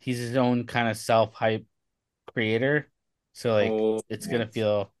 he's his own kind of self hype creator. So, like, Oh, it's man. gonna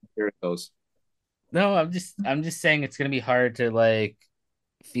feel. Here it goes. No, I'm just saying it's gonna be hard to like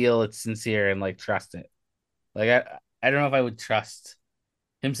feel it's sincere and like trust it. Like, I don't know if I would trust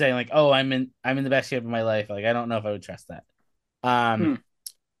him saying like, "Oh, I'm in the best shape of my life." Like, I don't know if I would trust that. Um, Hmm.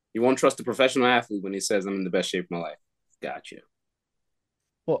 You won't trust a professional athlete when he says I'm in the best shape of my life. Gotcha.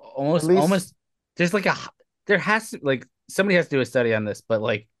 well, At almost least there's like a there has to like somebody has to do a study on this, but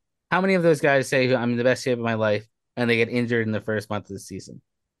like, how many of those guys say I'm in the best shape of my life and they get injured in the first month of the season?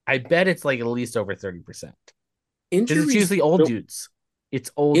 I bet it's like at least over 30% because it's Injuries usually old don't dudes.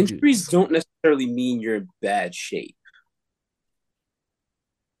 It's old injuries dudes. don't necessarily mean you're in bad shape,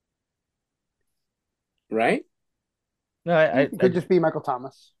 right? No, it could just be Michael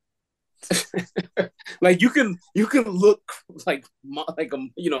Thomas. Like you can look like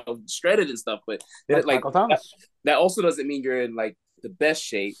shredded and stuff, but That's like Michael Thomas. that also doesn't mean you're in like the best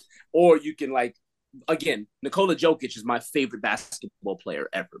shape. Or you can like again, Nikola Jokic is my favorite basketball player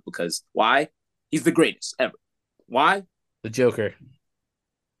ever because why? He's the greatest ever. Why? the Joker.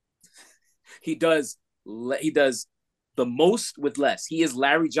 He does the most with less. He is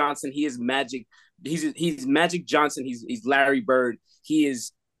Larry Johnson. He is Magic. He's Magic Johnson. He's Larry Bird. He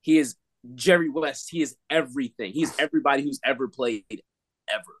is Jerry West. He is everything. He's everybody who's ever played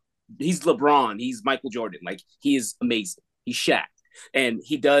ever. He's LeBron. He's Michael Jordan. Like he is amazing. He's Shaq. And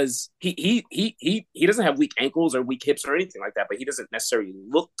he doesn't have weak ankles or weak hips or anything like that, but he doesn't necessarily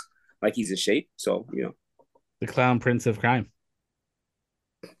look like he's in shape. So, The clown prince of crime,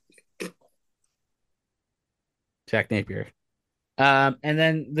 Jack Napier. And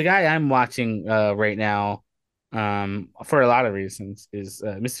then the guy I'm watching right now, for a lot of reasons, is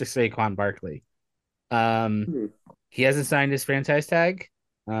Mr. Saquon Barkley. Um, hmm. he hasn't signed his franchise tag.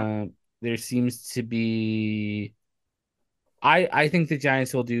 There seems to be. I think the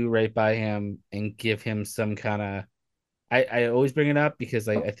Giants will do right by him and give him some kind of. I always bring it up because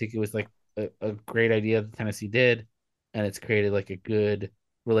I think it was like a great idea that Tennessee did, and it's created like a good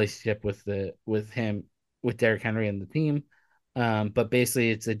relationship with him with Derrick Henry and the team. But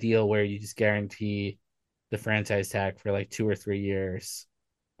basically, it's a deal where you just guarantee the franchise tag for like 2 or 3 years,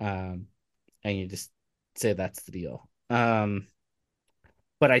 um, and you just say that's the deal.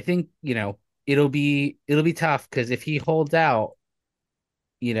 But I think it'll be tough because if he holds out,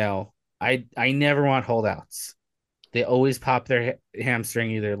 I never want holdouts. They always pop their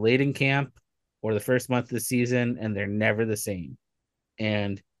hamstring either late in camp or the first month of the season, and they're never the same.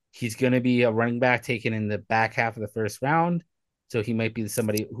 And he's going to be a running back taken in the back half of the first round. So he might be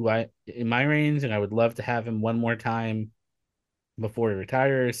somebody who in my range, and I would love to have him one more time before he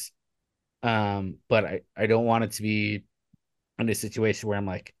retires. But I don't want it to be in a situation where I'm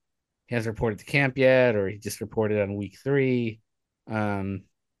like, he hasn't reported to camp yet, or he just reported on week 3. Um,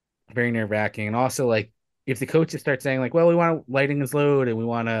 Very nerve wracking. And also, like, if the coaches start saying, like, well, we want to lighten his load and we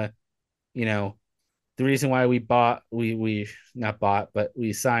want to, you know, the reason why we not bought, but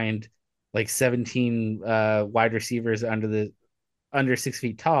we signed like 17 wide receivers under 6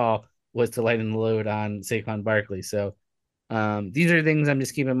 feet tall was to lighten the load on Saquon Barkley. So these are things I'm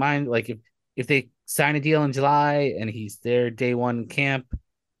just keeping in mind. Like if they sign a deal in July and he's there day one camp,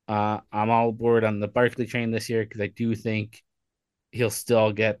 I'm all aboard on the Barkley train this year because I do think he'll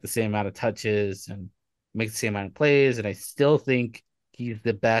still get the same amount of touches and make the same amount of plays. And I still think he's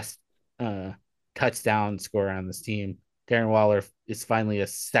the best uh, touchdown scorer on this team. Darren Waller is finally a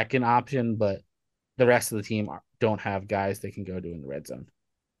second option, but the rest of the team don't have guys they can go to in the red zone.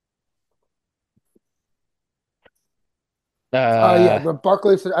 Yeah, Uh, the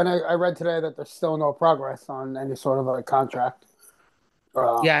Barclays, and I read today that there's still no progress on any sort of a contract.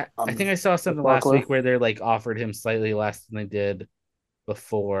 yeah, I think I saw With something last Barkley. week where they're like offered him slightly less than they did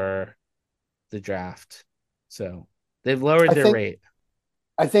before the draft. So they've lowered I their think rate.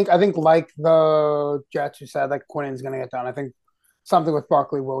 I think like the Jets who said like Quinn's going to get done. I think something with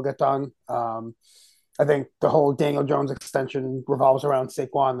Barkley will get done. I think the whole Daniel Jones extension revolves around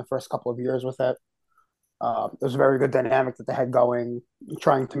Saquon the first couple of years with it. There's a very good dynamic that they had going.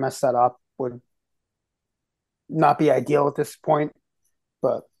 Trying to mess that up would not be ideal at this point,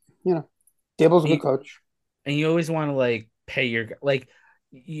 but you know, Dable's a good coach. And you always want to like pay your like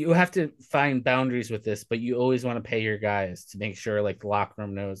you have to find boundaries with this, but you always want to pay your guys to make sure like the locker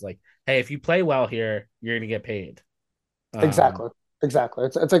room knows like, hey, if you play well here, you're gonna get paid. Um, Exactly, exactly.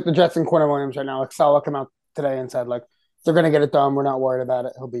 It's like the Jets and Quinn Williams right now. Like Salah came out today and said like they're gonna get it done. We're not worried about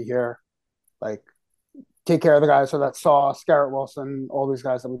it. He'll be here. Like take care of the guys. So that Sauce, Garrett Wilson, all these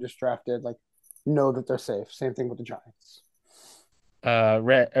guys that we just drafted, like know that they're safe. Same thing with the Giants.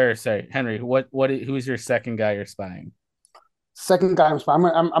 Red or sorry, Henry, who's your second guy you're spying? Second guy I'm spying.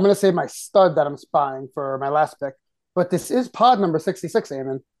 I'm gonna save my stud that I'm spying for my last pick. But this is pod number 66,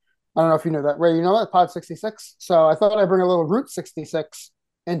 Eamon. I don't know if you knew that. Ray, you know that? Pod 66. So I thought I'd bring a little Route 66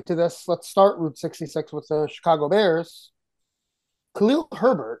 into this. Let's start Route 66 with the Chicago Bears. Khalil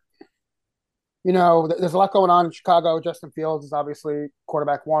Herbert, there's a lot going on in Chicago. Justin Fields is obviously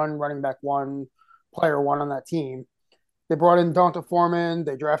quarterback one, running back one, player one on that team. They brought in Donta Foreman.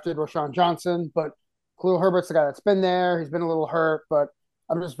 They drafted Rashawn Johnson, but Khalil Herbert's the guy that's been there. He's been a little hurt, but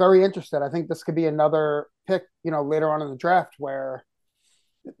I'm just very interested. I think this could be another pick, later on in the draft where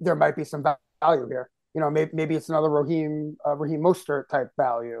there might be some value here. Maybe it's another Raheem Mostert type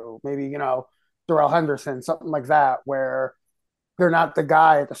value. Maybe Darrell Henderson, something like that, where they're not the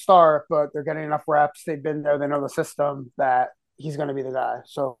guy at the start, but they're getting enough reps. They've been there. They know the system that he's going to be the guy.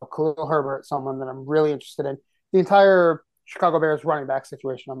 So Khalil Herbert, someone that I'm really interested in. The entire Chicago Bears running back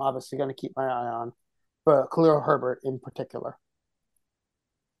situation, I'm obviously going to keep my eye on, but Khalil Herbert in particular.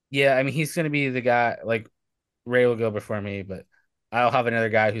 Yeah, I mean he's going to be the guy. Like Ray will go before me, but I'll have another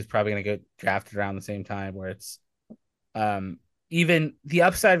guy who's probably going to get drafted around the same time. Where it's um even the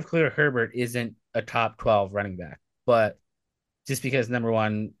upside of Khalil Herbert isn't a top 12 running back, but just because number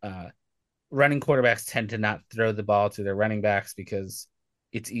one, running quarterbacks tend to not throw the ball to their running backs because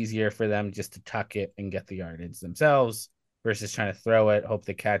it's easier for them just to tuck it and get the yardage themselves versus trying to throw it, hope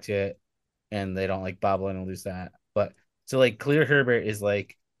they catch it, and they don't like bobble and lose that. But so like Clear Herbert is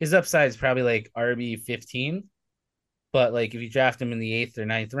like his upside is probably like RB 15, but like if you draft him in the eighth or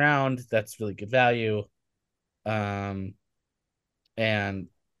ninth round, that's really good value. Um, and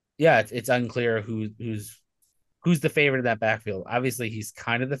yeah, it's unclear who's the favorite in that backfield. Obviously, he's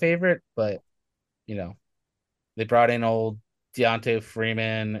kind of the favorite, but you know they brought in old Deontay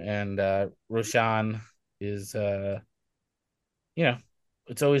Freeman and Roshan is you know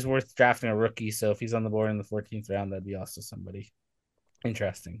it's always worth drafting a rookie. So if he's on the board in the 14th round, that'd be also somebody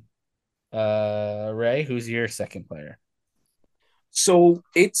interesting. Ray, who's your second player? So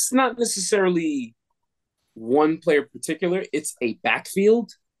it's not necessarily one player in particular, it's a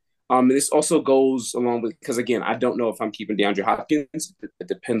backfield. This also goes along with because again, I don't know if I'm keeping DeAndre Hopkins. It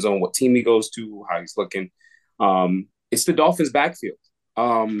depends on what team he goes to, how he's looking. It's the Dolphins' backfield.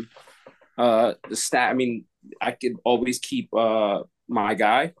 The stat. I mean, I could always keep my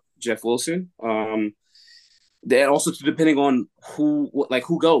guy Jeff Wilson. Then also depending on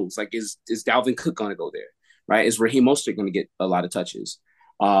who goes. Like, is Dalvin Cook going to go there? Right? Is Raheem Mostert going to get a lot of touches?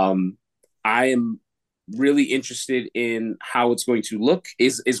 I am really interested in how it's going to look.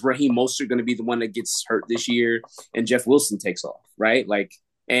 Is Raheem Mostert going to be the one that gets hurt this year and Jeff Wilson takes off, right? Like,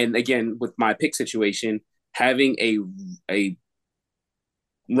 and again, with my pick situation, having a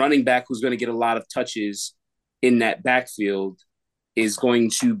running back who's going to get a lot of touches in that backfield is going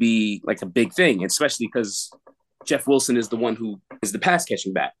to be like a big thing, especially because Jeff Wilson is the one who is the pass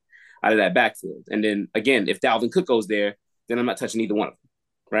catching back out of that backfield. And then again, if Dalvin Cook goes there, then I'm not touching either one of them,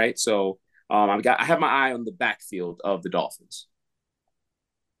 right? So I have my eye on the backfield of the Dolphins.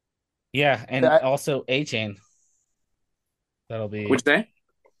 Yeah, and also Achane. That'll be Which day?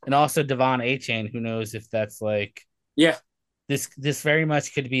 And also Devon Achane. Who knows if that's like yeah. This very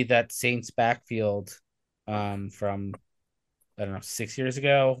much could be that Saints backfield from I don't know 6 years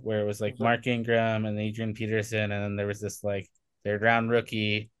ago where it was like Mark Ingram and Adrian Peterson, and then there was this like third round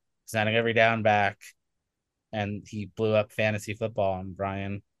rookie signing every down back, and he blew up fantasy football. And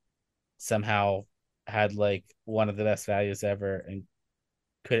Brian somehow had like one of the best values ever and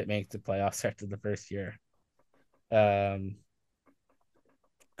couldn't make the playoffs after the first year.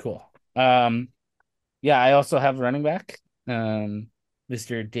 Cool. Yeah, I also have running back,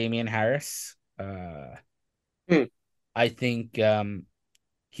 Mr. Damian Harris. I think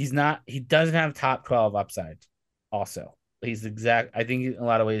he doesn't have top 12 upside. Also, I think in a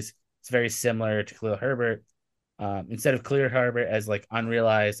lot of ways it's very similar to Khalil Herbert. Instead of Khalil Herbert as like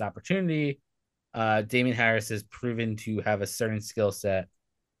unrealized opportunity, Damian Harris has proven to have a certain skill set.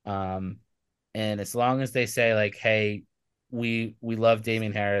 And as long as they say like, hey, we love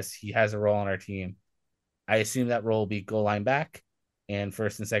Damian Harris, he has a role on our team. I assume that role will be goal line back and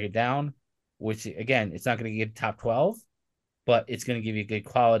first and second down, which again, it's not going to get top 12, but it's going to give you good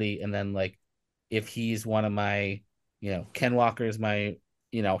quality. And then like, if he's one of my, Ken Walker's my,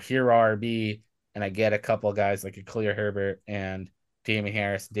 hero RB, and I get a couple of guys like a Khalil Herbert and Damian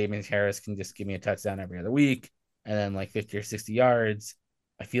Harris can just give me a touchdown every other week and then like 50 or 60 yards.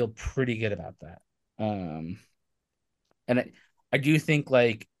 I feel pretty good about that. And I do think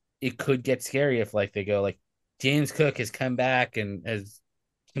like it could get scary if like they go like James Cook has come back and has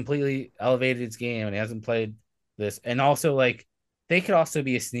completely elevated his game and he hasn't played this. And also like they could also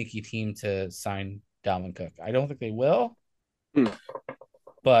be a sneaky team to sign Dalvin Cook. I don't think they will,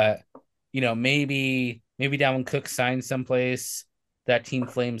 but maybe Dalvin Cook signs someplace, that team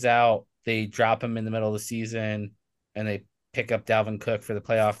flames out, they drop him in the middle of the season, and they pick up Dalvin Cook for the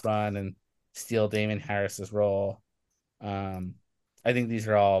playoff run and steal Damon Harris's role. I think these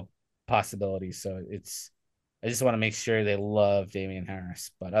are all possibilities. So I just want to make sure they love Damian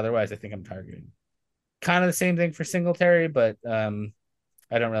Harris. But otherwise, I think I'm targeting kind of the same thing for Singletary, but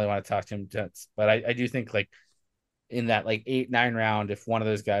I don't really want to talk to him. But I do think like in that like 8-9 round, if one of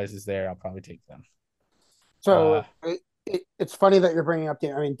those guys is there, I'll probably take them. Uh, So it's funny that you're bringing up.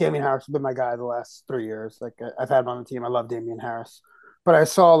 I mean, Damian Harris has been my guy the last 3 years. Like I've had him on the team. I love Damian Harris. But I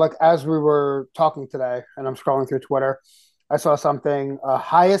saw like as we were talking today, and I'm scrolling through Twitter, I saw something.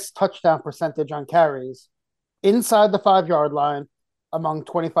 Highest touchdown percentage on carries inside the 5 yard line among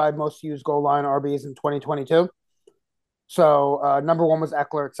 25 most used goal line RBs in 2022. So number one was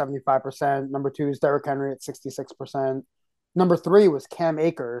Eckler at 75%. Number two is Derrick Henry at 66%. Number three was Cam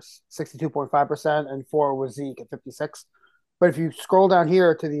Akers, 62.5%, and four was Zeke at 56. But if you scroll down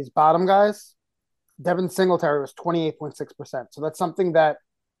here to these bottom guys, Devin Singletary was 28.6%. So that's something that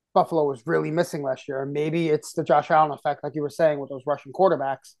Buffalo was really missing last year. Maybe it's the Josh Allen effect, like you were saying, with those Russian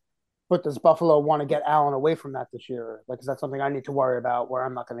quarterbacks. But does Buffalo want to get Allen away from that this year? Like, is that something I need to worry about where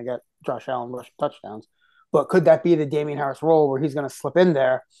I'm not going to get Josh Allen rushing touchdowns? But could that be the Damian Harris role where he's going to slip in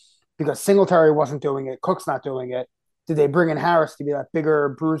there because Singletary wasn't doing it, Cook's not doing it? Did they bring in Harris to be that bigger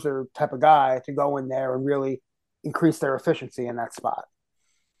bruiser type of guy to go in there and really increase their efficiency in that spot?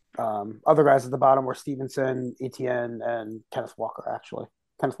 Other guys at the bottom were Stevenson, Etienne, and Kenneth Walker, actually.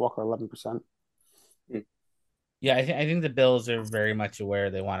 Kenneth Walker, 11%. yeah, I think the Bills are very much aware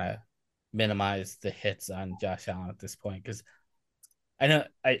they want to minimize the hits on Josh Allen at this point because I know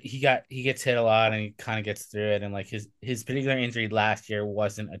he gets hit a lot and he kind of gets through it and like his particular injury last year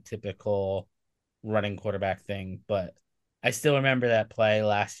wasn't a typical running quarterback thing, but I still remember that play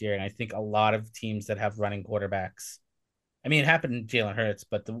last year and I think a lot of teams that have running quarterbacks. I mean, it happened to Jalen Hurts,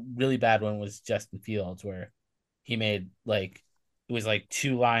 but the really bad one was Justin Fields where he made like it was like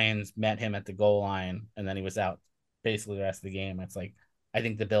two Lions met him at the goal line and then he was out basically the rest of the game. It's like I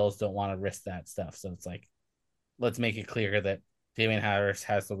think the Bills don't want to risk that stuff, so it's like let's make it clear that Damian Harris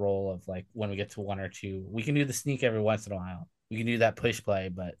has the role of like when we get to one or two, we can do the sneak every once in a while. We can do that push play,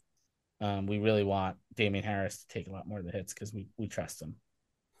 but we really want Damian Harris to take a lot more of the hits because we trust him.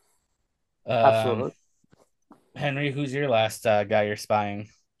 Um, Absolutely. Henry, who's your last guy you're spying?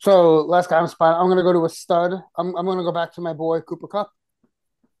 So last guy I'm spying, I'm going to go to a stud. I'm going to go back to my boy Cooper Cup.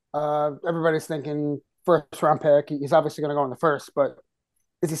 Everybody's thinking first round pick. He's obviously going to go in the first, but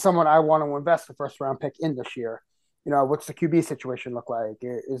is he someone I want to invest the first round pick in this year? You know, what's the QB situation look like?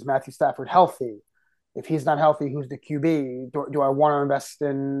 Is Matthew Stafford healthy? If he's not healthy, who's the QB? Do I want to invest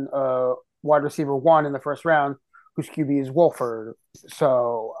in wide receiver one in the first round, whose QB is Wolford?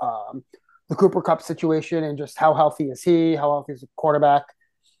 So the Cooper Cup situation and just how healthy is he? How healthy is the quarterback?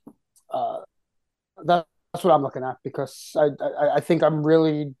 Uh, that's what I'm looking at because I think I'm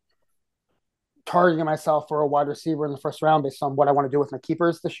really targeting myself for a wide receiver in the first round based on what I want to do with my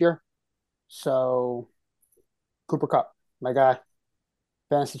keepers this year. So Cooper Cup, my guy,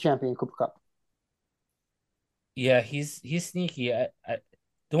 fantasy champion Cooper Cup. Yeah, he's sneaky.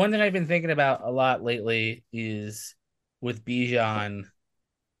 The one thing I've been thinking about a lot lately is with Bijan.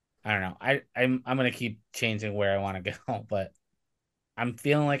 I don't know. I'm gonna keep changing where I want to go, but I'm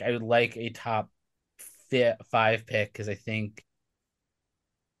feeling like I would like a top five pick because I think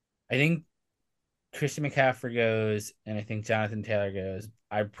Christian McCaffrey goes and I think Jonathan Taylor goes.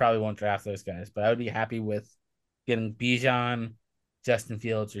 I probably won't draft those guys, but I would be happy with getting Bijan, Justin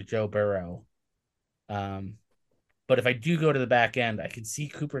Fields, or Joe Burrow. Um, but if I do go to the back end, I could see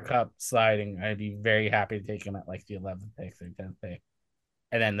Cooper Cup sliding. I'd be very happy to take him at like the 11th pick or 10th pick,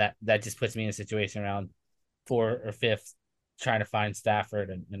 and then that just puts me in a situation around fourth or fifth, trying to find Stafford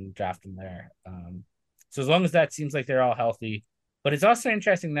and draft him there. So as long as that seems like they're all healthy, but it's also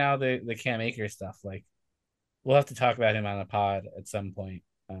interesting now the Cam Akers stuff. Like we'll have to talk about him on the pod at some point,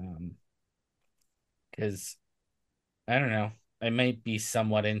 because I don't know. I might be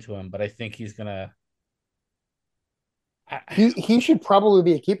somewhat into him, but I think he's gonna. He should probably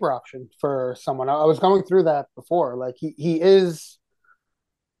be a keeper option for someone. I was going through that before. Like he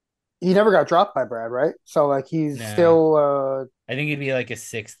never got dropped by Brad, right? So like he's No, still I think he'd be like a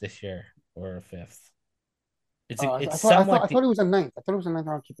sixth this year or a fifth. I It's thought somewhat I thought he was a ninth. I thought he was a ninth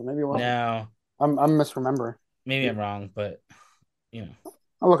round keeper. Maybe it wasn't. no, I'm misremembering. maybe I'm wrong, but you know.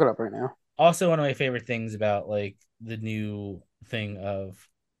 I'll look it up right now. Also, one of my favorite things about like the new thing of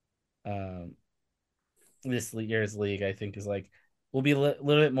um this year's league, I think, is like we'll be a little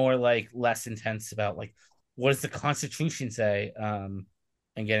bit more like less intense about like what does the Constitution say, and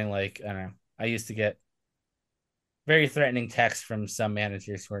getting like I don't know. I used to get very threatening texts from some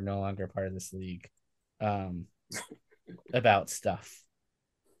managers who are no longer part of this league, um, about stuff.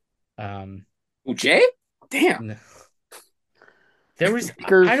 Um, Ooh, Jay? Damn. no, There was I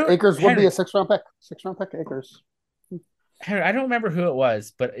Akers don't Akers would be Henry, a 6 round pick. 6 round pick Akers. Henry, I don't remember who it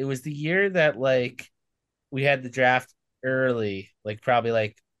was, but it was the year that like we had the draft early, like probably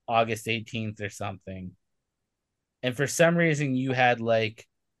like August 18th or something. And for some reason you had like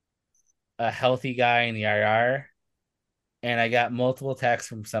a healthy guy in the IR, and I got multiple texts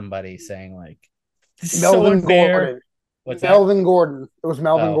from somebody saying like, "This is so Melvin unfair." Gordon. What's that? Melvin Gordon. It was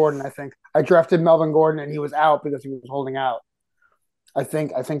Melvin Oh, Gordon, I think. I drafted Melvin Gordon and he was out because he was holding out. I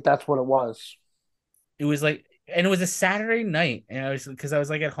think that's what it was. it was like, and it was a Saturday night, and I was because I was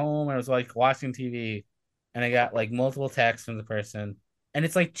like at home and I was like watching TV, and I got like multiple texts from the person, and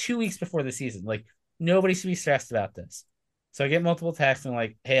it's like 2 weeks before the season. Like nobody should be stressed about this. So I get multiple texts and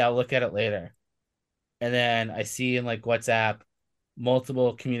like, "Hey, I'll look at it later." And then I see in like WhatsApp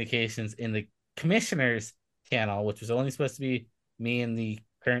multiple communications in the commissioner's channel, which was only supposed to be me and the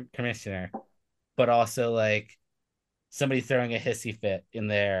current commissioner, but also like somebody throwing a hissy fit in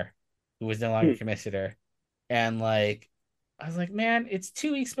there who was no longer commissioner. And like, I was like, man, it's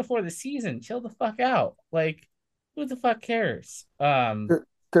 2 weeks before the season. Chill the fuck out. Like, who the fuck cares?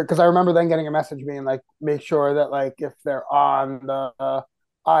 Because I remember then getting a message being like, make sure that like if they're on the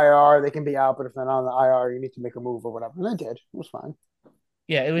IR, they can be out, but if they're not on the IR, you need to make a move or whatever. And I did. It was fine.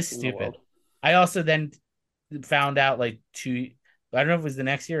 Yeah, it was In the stupid. world. I also then found out like I don't know if it was the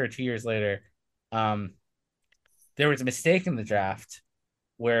next year or 2 years later. Um, there was a mistake in the draft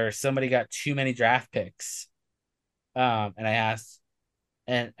where somebody got too many draft picks. And I asked,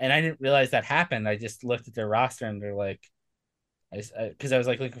 and I didn't realize that happened. I just looked at their roster and they're like, because I was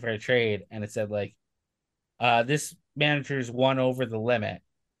like looking for a trade, and it said like, this manager's won over the limit,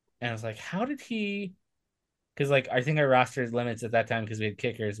 and I was like, how did he? Because like I think our roster's limits at that time because we had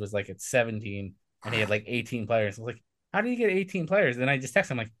kickers was like at 17, and he had like 18 players. I was like, how did you get 18 players? And I just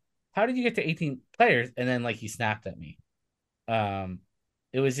texted him like, how did you get to 18 players? And then like he snapped at me. Um,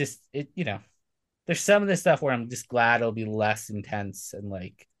 it was just it. There's some of this stuff where I'm just glad it'll be less intense and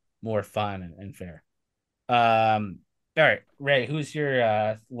like more fun and fair. All right, Ray, who's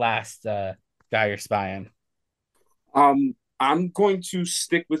your last guy you're spying? I'm going to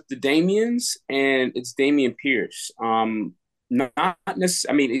stick with the Damians, and it's Damian Pierce. Not necessarily.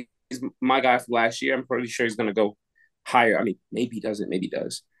 I mean, he's my guy from last year. I'm pretty sure he's going to go higher. I mean, maybe he doesn't, maybe he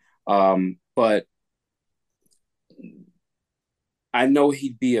does. But I know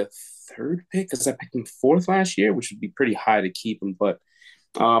he'd be a third pick because I picked him fourth last year, which would be pretty high to keep him. But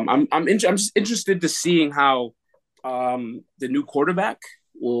I'm just interested to seeing how the new quarterback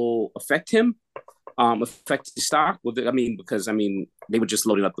will affect him, affect his stock. Well, I mean, because I mean, they were just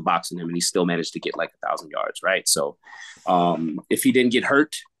loading up the box on him, and he still managed to get like 1,000 yards, right? So, if he didn't get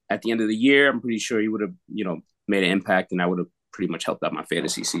hurt at the end of the year, I'm pretty sure he would have, made an impact, and I would have pretty much helped out my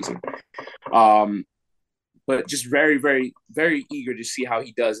fantasy season. Um, but just very, very, very eager to see how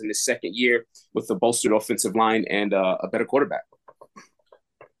he does in his second year with a bolstered offensive line and a better quarterback.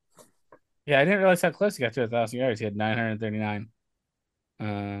 Yeah, I didn't realize how close he got to 1,000 yards. He had 939.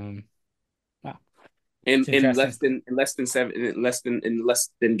 Wow, it's In interesting. less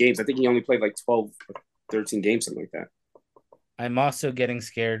than games. I think he only played like 12 or 13 games, something like that. I'm also getting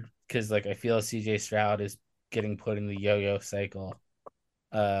scared because like I feel CJ Stroud is getting put in the yo-yo cycle.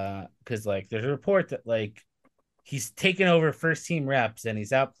 Because like there's a report that like he's taken over first team reps and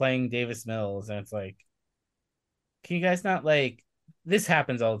he's out playing Davis Mills, and it's like, can you guys not like this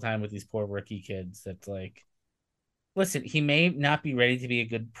happens all the time with these poor rookie kids that's like, listen, he may not be ready to be a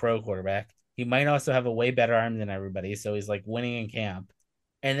good pro quarterback. He might also have a way better arm than everybody, so he's like winning in camp.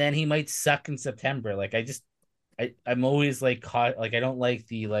 And then he might suck in September. Like I'm always like caught like I don't like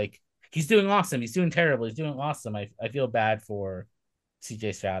the like he's doing awesome, he's doing terrible, he's doing awesome. I feel bad for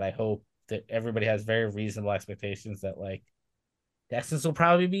CJ Stroud. I hope that everybody has very reasonable expectations that like Texans will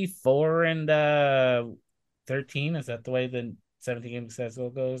probably be 4-13. Is that the way the 17 game schedule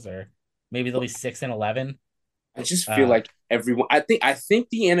goes? Or maybe they'll be 6-11. I just feel Uh like everyone. I think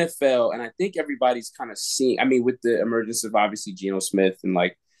the NFL and I think everybody's kind of seeing. I mean, with the emergence of obviously Geno Smith and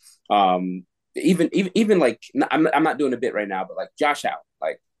like, um, even like I'm not doing a bit right now, but like Josh Allen.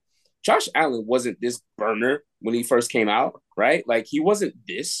 Like Josh Allen wasn't this burner when he first came out, right? Like he wasn't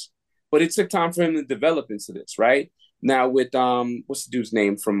this, but it took time for him to develop into this, right? Now with what's the dude's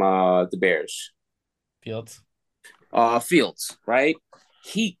name from the Bears? Fields. Fields, right?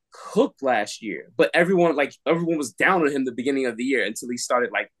 He cooked last year, but everyone was down on him the beginning of the year until he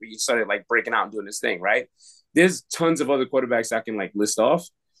started like breaking out and doing this thing, right? There's tons of other quarterbacks I can like list off.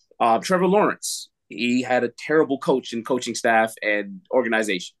 Trevor Lawrence, he had a terrible coach and coaching staff and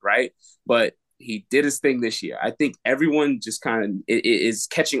organization, right? But he did his thing this year. I think everyone just kind of is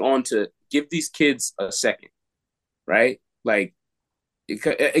catching on to give these kids a second, right? Like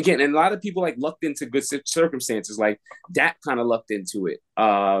again, and a lot of people like lucked into good circumstances. Like Dak kind of lucked into it.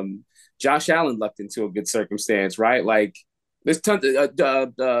 Josh Allen lucked into a good circumstance, right? Like there's tons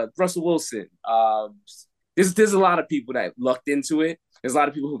of Russell Wilson. There's a lot of people that lucked into it. There's a lot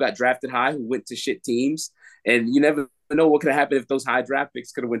of people who got drafted high who went to shit teams, and you never know what could have happened if those high draft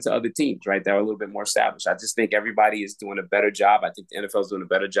picks could have went to other teams, right? That were a little bit more established. I just think everybody is doing a better job. I think the NFL is doing a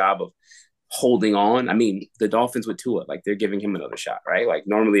better job of holding on. I mean, the Dolphins with Tua, like they're giving him another shot, right? Like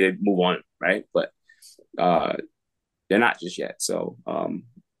normally they move on, right? But they're not just yet. So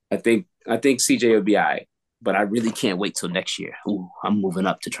I think CJ will be all right, but I really can't wait till next year. Ooh, I'm moving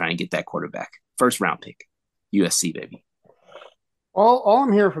up to try and get that quarterback. First round pick, USC baby. All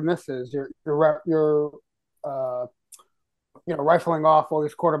I'm hearing from this is you're rifling off all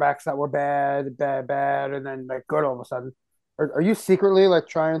these quarterbacks that were bad, and then like good all of a sudden. Are you secretly like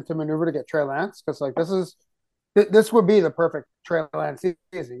trying to maneuver to get Trey Lance? Because like this would be the perfect Trey Lance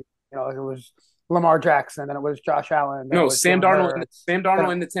season. You know, like it was Lamar Jackson, then it was Josh Allen. No, was Sam Darnold. Hurts. Sam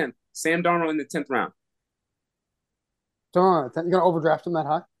Darnold in the 10th. Sam Darnold in the 10th round. So you're gonna overdraft him that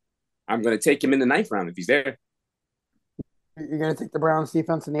high? I'm gonna take him in the 9th round if he's there. You're gonna take the Browns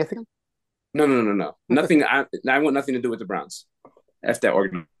defense in the 8th again? No. Nothing. I want nothing to do with the Browns. F that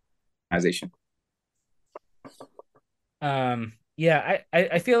organization. Yeah,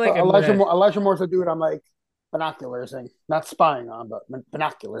 I feel like Elijah Moore's a dude I'm like binocularsing, not spying on, but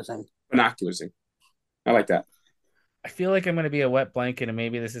binocularsing. Binocularsing. I like that. I feel like I'm going to be a wet blanket, and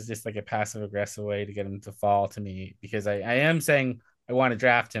maybe this is just like a passive aggressive way to get him to fall to me, because I am saying I want to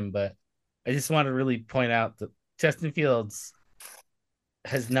draft him, but I just want to really point out that Justin Fields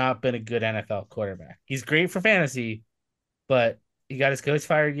has not been a good NFL quarterback. He's great for fantasy, but he got his coach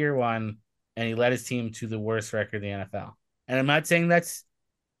fired year one, and he led his team to the worst record in the NFL. And I'm not saying that's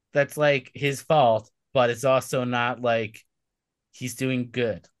like his fault, but it's also not like he's doing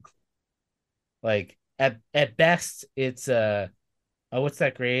good. Like at best, it's what's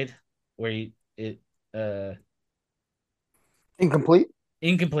that grade where incomplete.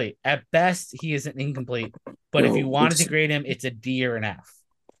 Incomplete. At best, he is an incomplete. But if you wanted to grade him, it's a D or an F.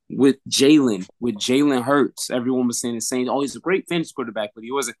 With Jalen Hurts, everyone was saying the same. Oh, he's a great fantasy quarterback, but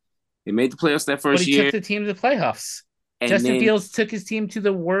he wasn't. They made the playoffs that first year. But he took the team to the playoffs. Justin Fields took his team to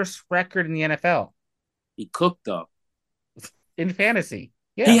the worst record in the NFL. He cooked up in fantasy.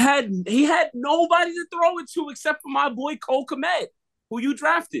 Yeah, he had nobody to throw it to except for my boy Cole Kmet, who you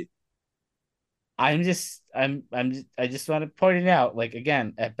drafted. I just want to point it out. Like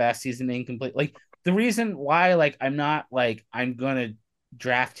again, at best, he's an incomplete. Like the reason why, like I'm not like I'm gonna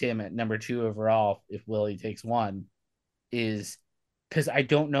draft him at number 2 overall if Willie takes 1, is because I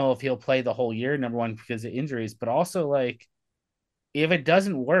don't know if he'll play the whole year. Number 1, because of injuries, but also like if it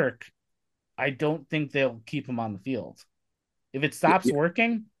doesn't work, I don't think they'll keep him on the field. If it stops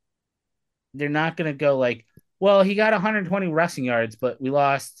working, they're not going to go like, well, he got 120 rushing yards, but we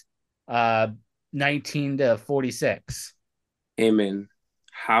lost 19 to 46. Amen.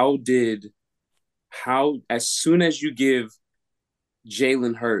 As soon as you give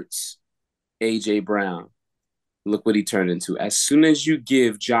Jalen Hurts AJ Brown, look what he turned into. As soon as you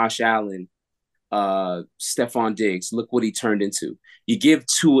give Josh Allen Stephon Diggs, look what he turned into. You give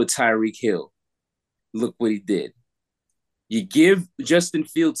Tua Tyreek Hill, look what he did. You give Justin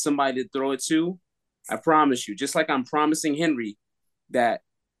Fields somebody to throw it to, I promise you, just like I'm promising Henry that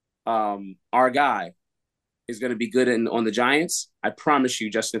our guy is going to be good on the Giants, I promise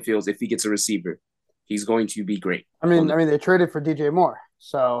you Justin Fields, if he gets a receiver, he's going to be great. I mean, they traded for DJ Moore,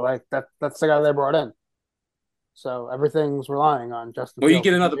 so like that's the guy they brought in. So everything's relying on Justin. Well, you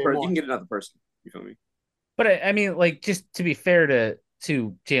get another person. You can get another person. You feel me? But I mean, like, just to be fair to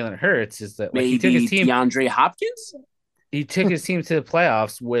Jalen Hurts, is that like, maybe he took his team, DeAndre Hopkins. He took his team to the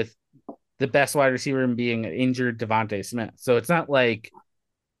playoffs with the best wide receiver being an injured Devontae Smith. So it's not like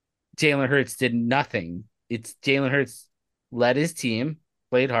Jalen Hurts did nothing. It's Jalen Hurts led his team,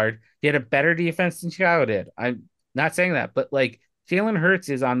 played hard. He had a better defense than Chicago did. I'm not saying that, but like Jalen Hurts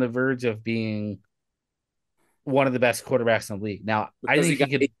is on the verge of being one of the best quarterbacks in the league. Now, because I think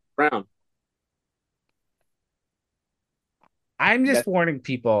he could. Brown. I'm just warning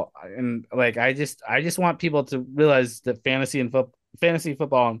people, and like I just want people to realize that fantasy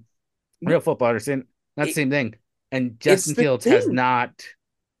football and real football are not the same thing. And Justin Fields has not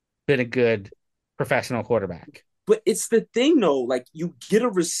been a good professional quarterback. But it's the thing, though. Like you get a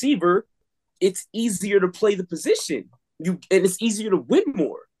receiver, it's easier to play the position. And it's easier to win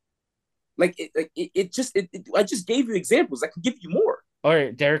more. Like I just gave you examples. I can give you more. All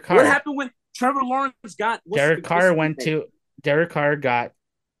right, Derek Carr. What happened when Trevor Lawrence got Derek Carr got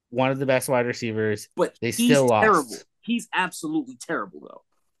one of the best wide receivers, but they still lost. Terrible. He's absolutely terrible though.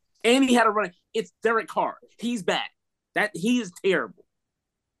 And he had a run. It's Derek Carr. He's back. That he is terrible.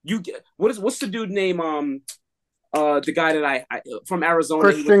 You get what's the dude name? The guy that I from Arizona.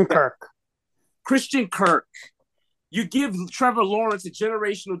 Christian Kirk. Christian Kirk. You give Trevor Lawrence a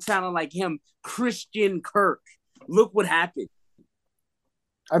generational talent like him, Christian Kirk. Look what happened.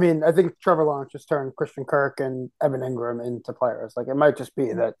 I mean, I think Trevor Lawrence just turned Christian Kirk and Evan Ingram into players. Like, it might just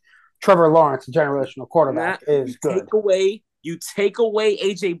be that Trevor Lawrence, a generational quarterback, is good. You take away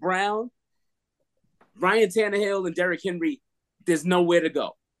AJ Brown, Ryan Tannehill, and Derrick Henry. There's nowhere to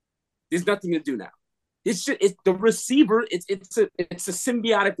go. There's nothing to do now. It's the receiver. It's a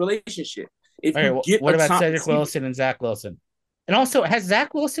symbiotic relationship. If all right, what about Cedric Wilson and Zach Wilson? And also, has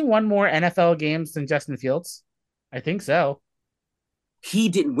Zach Wilson won more NFL games than Justin Fields? I think so. He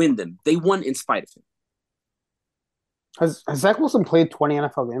didn't win them. They won in spite of him. Has Zach Wilson played 20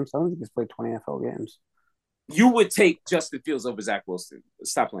 NFL games? I don't think he's played 20 NFL games. You would take Justin Fields over Zach Wilson.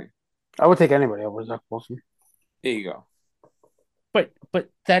 Stop playing. I would take anybody over Zach Wilson. There you go. But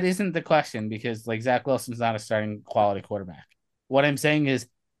that isn't the question, because like Zach Wilson's not a starting quality quarterback. What I'm saying is,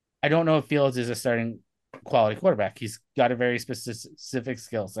 I don't know if Fields is a starting quality quarterback. He's got a very specific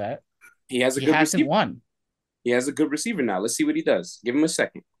skill set. He hasn't won. He has a good receiver now. Let's see what he does. Give him a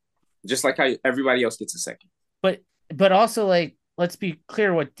second. Just like how everybody else gets a second. But also, like, let's be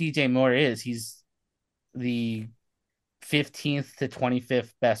clear what DJ Moore is. He's the 15th to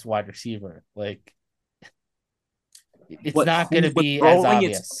 25th best wide receiver. Like, it's not going to be as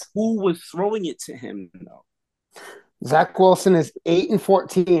obvious. Who was throwing it to him, though? Zach Wilson is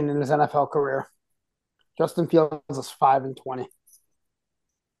 8-14 in his NFL career. Justin Fields is 5-20.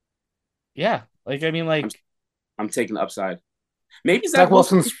 Yeah, like, I mean, like, I'm taking the upside. Maybe Zach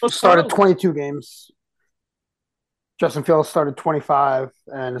Wilson started 22 games. Justin Fields started 25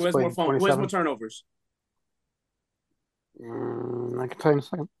 and has played 27. Who has more turnovers? I can tell you in a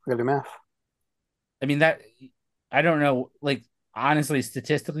second. I gotta do math. I mean, I don't know. Like, honestly,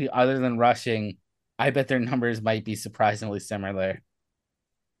 statistically, other than rushing, I bet their numbers might be surprisingly similar.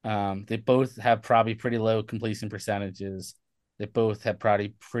 They both have probably pretty low completion percentages. They both have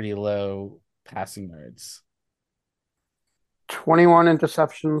probably pretty low passing yards. 21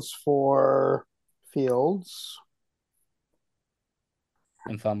 interceptions for Fields.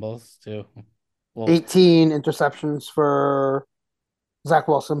 And fumbles, too. Well, 18 interceptions for Zach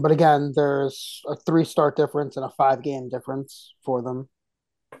Wilson. But again, there's a 3-start difference and a 5-game difference for them.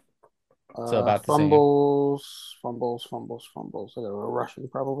 So about the fumbles. I got a rushing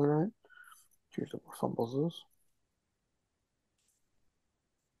probably, right? Choose what fumbles is.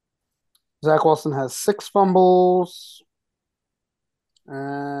 Zach Wilson has 6 fumbles. And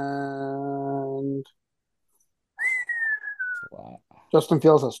Justin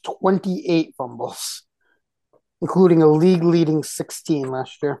Fields has 28 fumbles, including a league-leading 16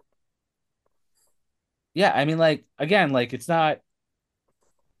 last year. Yeah, I mean, like, again, like, it's not.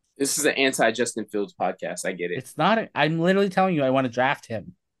 This is an anti-Justin Fields podcast. I get it. It's not. I'm literally telling you I want to draft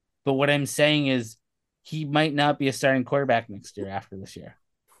him. But what I'm saying is he might not be a starting quarterback next year after this year.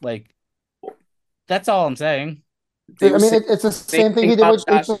 Like, that's all I'm saying. I mean, it's the same thing he did with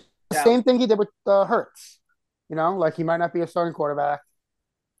same thing he did with Hurts. You know, like, he might not be a starting quarterback.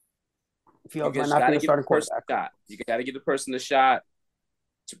 Fields might not be a starting quarterback. You got to give the person a shot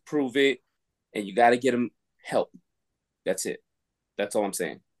to prove it, and you got to get him help. That's it. That's all I'm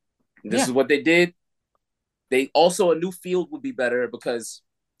saying. This is what they did. They also, a new field would be better because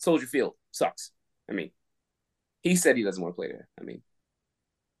Soldier Field sucks. I mean, he said he doesn't want to play there. I mean.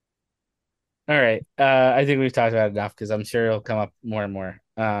 All right. I think we've talked about it enough because I'm sure it'll come up more and more.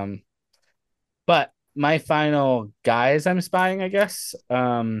 But my final guys I'm spying, I guess,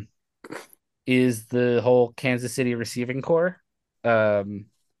 is the whole Kansas City receiving core. And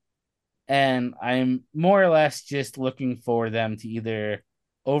I'm more or less just looking for them to either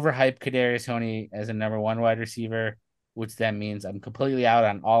overhype Kadarius Toney as a number 1 wide receiver, which then means I'm completely out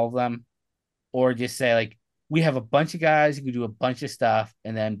on all of them, or just say, like, we have a bunch of guys who can do a bunch of stuff,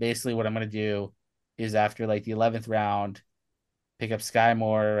 and then basically what I'm going to do is after, like, the 11th round, pick up Sky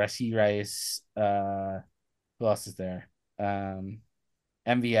Moore, Rashee Rice, who else is there?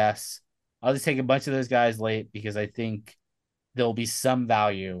 MVS. I'll just take a bunch of those guys late because I think there'll be some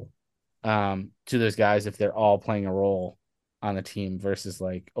value to those guys if they're all playing a role on the team versus,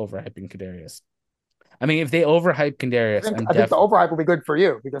 like, overhyping Kadarius. I mean, if they overhype Kadarius, I think the overhype will be good for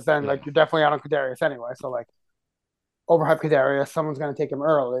you because then, like, you're definitely out on Kadarius anyway. So, like, overhype Kadarius, someone's going to take him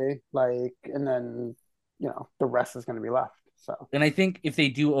early, like, and then, you know, the rest is going to be left. So, and I think if they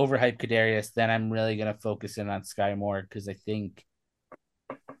do overhype Kadarius, then I'm really going to focus in on Sky Moore because I think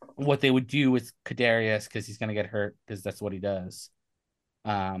what they would do with Kadarius, because he's going to get hurt because that's what he does.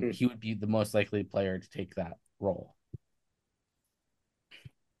 Hmm. He would be the most likely player to take that role.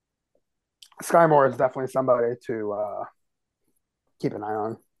 Sky Moore is definitely somebody to keep an eye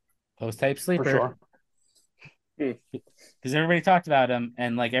on Post type for sleeper. sure. Because everybody talked about him,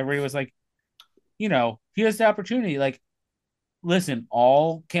 and like everybody was like, he has the opportunity. Like, listen,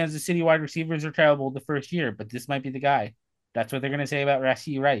 all Kansas City wide receivers are terrible the first year, but this might be the guy. That's what they're gonna say about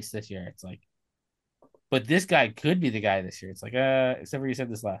Rashee Rice this year. It's like, but this guy could be the guy this year. It's like, except for you said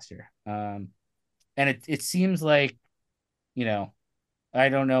this last year. And it seems like, you know, I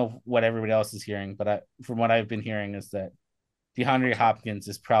don't know what everybody else is hearing, but from what I've been hearing is that DeAndre Hopkins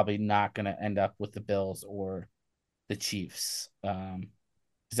is probably not going to end up with the Bills or the Chiefs.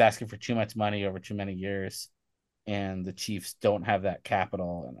 He's asking for too much money over too many years, and the Chiefs don't have that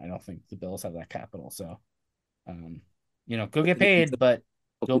capital, and I don't think the Bills have that capital. So, go get paid, but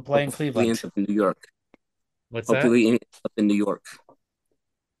go play in Hopefully Cleveland. ends up in New York. What's that? Hopefully ends up in New York.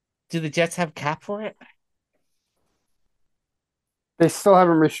 Do the Jets have cap for it? They still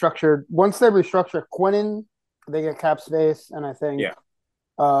haven't restructured. Once they restructure Quinnen, they get cap space, and I think Yeah.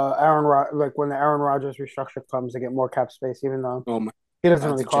 Like when the Aaron Rodgers restructure comes, they get more cap space, even though Oh my he doesn't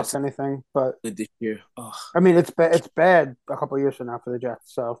God, really the cost Jets anything. But this year. Oh, I mean, it's bad a couple of years from now for the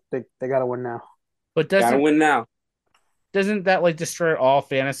Jets, so they got to win now. But gotta doesn't win now. doesn't that like destroy all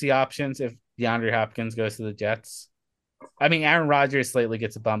fantasy options if DeAndre Hopkins goes to the Jets? I mean, Aaron Rodgers slightly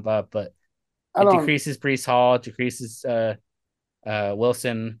gets a bump up, but I it don't decreases Brees Hall, decreases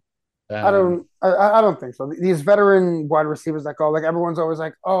Wilson. I don't think so. These veteran wide receivers that go, like everyone's always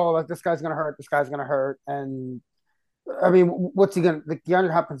like, oh, like this guy's gonna hurt, this guy's gonna hurt, and I mean, what's he gonna? Like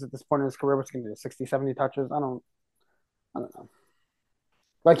DeAndre Hopkins at this point in his career, what's he gonna do? 60, 70 touches? I don't know.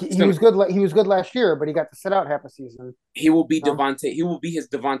 Like It's he gonna was good. Like he was good last year, but he got to sit out half a season. he will be You know? Devontae. He will be his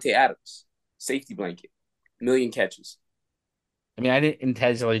Devontae Adams safety blanket, million catches. I mean, I didn't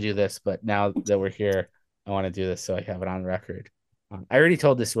intentionally do this, but now that we're here, I want to do this so I have it on record. I already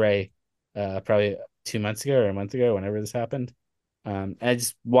told this Ray probably 2 months ago or a month ago, whenever this happened. I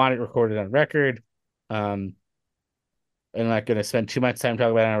just want it recorded on record. I'm not going to spend too much time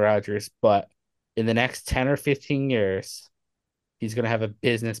talking about Aaron Rodgers, but in the next 10 or 15 years, he's going to have a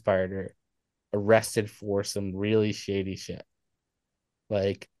business partner arrested for some really shady shit.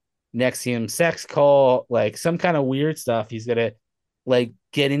 Like Nexium sex call, like some kind of weird stuff. He's gonna like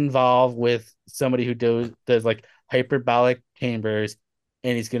get involved with somebody who does like hyperbolic chambers,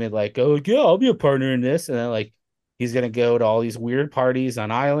 and he's gonna like go, yeah, I'll be a partner in this, and then like he's gonna go to all these weird parties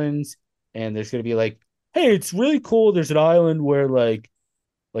on islands, and there's gonna be like, hey, it's really cool. There's an island where like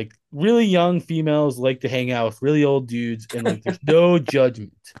really young females like to hang out with really old dudes, and like there's no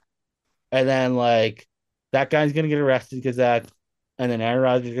judgment. And then like that guy's gonna get arrested because that, and then Aaron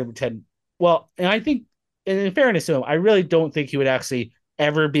Rodgers is gonna pretend. Well, and I think, and in fairness to him, I really don't think he would actually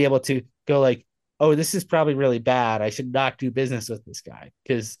ever be able to go like, oh, this is probably really bad. I should not do business with this guy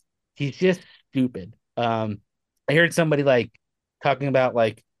because he's just stupid. I heard somebody like talking about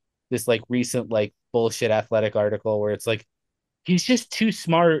like this like recent like bullshit athletic article where it's like he's just too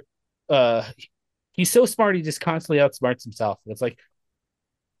smart. Uh, he's so smart he just constantly outsmarts himself. And it's like,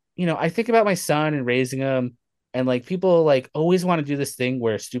 I think about my son and raising him, and like people like always want to do this thing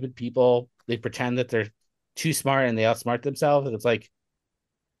where stupid people they pretend that they're too smart and they outsmart themselves. And it's like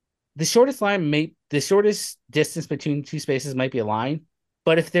the shortest distance between two spaces might be a line,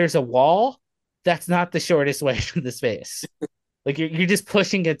 but if there's a wall, that's not the shortest way to the space. Like you're just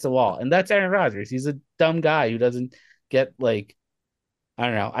pushing against a wall, and that's Aaron Rodgers. He's a dumb guy who doesn't get like I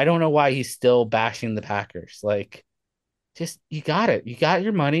don't know. I don't know why he's still bashing the Packers. Like just you got it. You got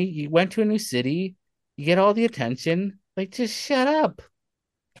your money. You went to a new city. You get all the attention. Like just shut up.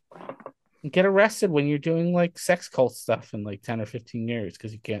 And get arrested when you're doing like sex cult stuff in like 10 or 15 years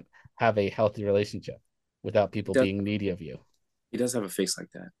because you can't have a healthy relationship without people He does, being needy of you. he does have a face like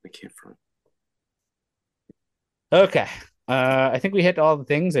that. I can't front. Okay. I think we hit all the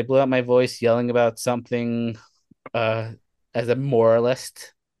things. I blew out my voice yelling about something uh as a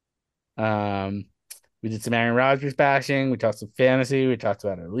moralist. Um we did some Aaron Rodgers bashing. We talked some fantasy. We talked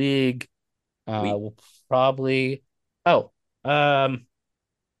about our league. We We'll probably. Oh, um,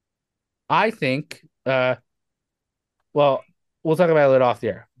 I think. Well, we'll talk about it off the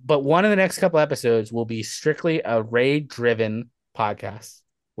air. But one of the next couple episodes will be strictly a Ray-driven podcast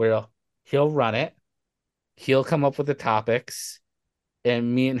where he'll run it. He'll come up with the topics,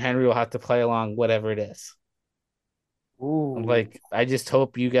 and me and Henry will have to play along whatever it is. I'm Ooh, like, I just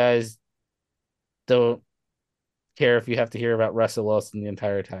hope you guys don't care if you have to hear about Russell Wilson the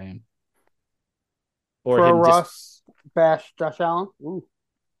entire time, or pro him just Russ bash Josh Allen. Ooh,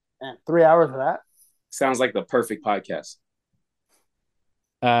 And 3 hours of that. Sounds like the perfect podcast.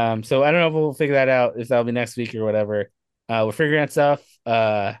 So I don't know if we'll figure that out, if that'll be next week or whatever. We're figuring out stuff.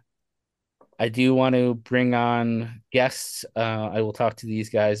 I do want to bring on guests. I will talk to these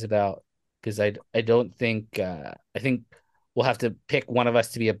guys about, because I don't think I think we'll have to pick one of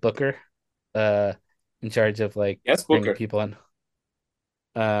us to be a booker, uh, in charge of like Yes, bringing Booker. people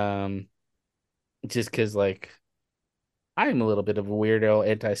in. Just because like I'm a little bit of a weirdo,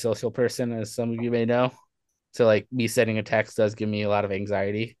 antisocial person, as some of you may know. So like me sending a text does give me a lot of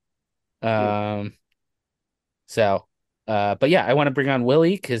anxiety. Um, so, but yeah, I want to bring on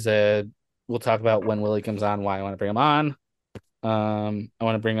Willie because we'll talk about when Willie comes on, why I want to bring him on. I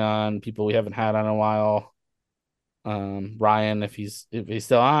want to bring on people we haven't had on a while. Ryan, if he's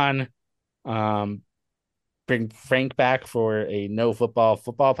still on. Bring Frank back for a no football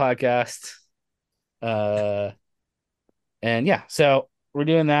podcast. Uh, and yeah, so we're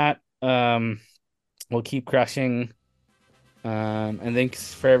doing that. We'll keep crushing. And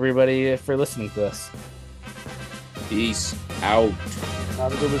thanks for everybody for listening to us. Peace out.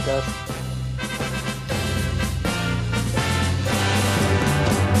 Have a good week, guys.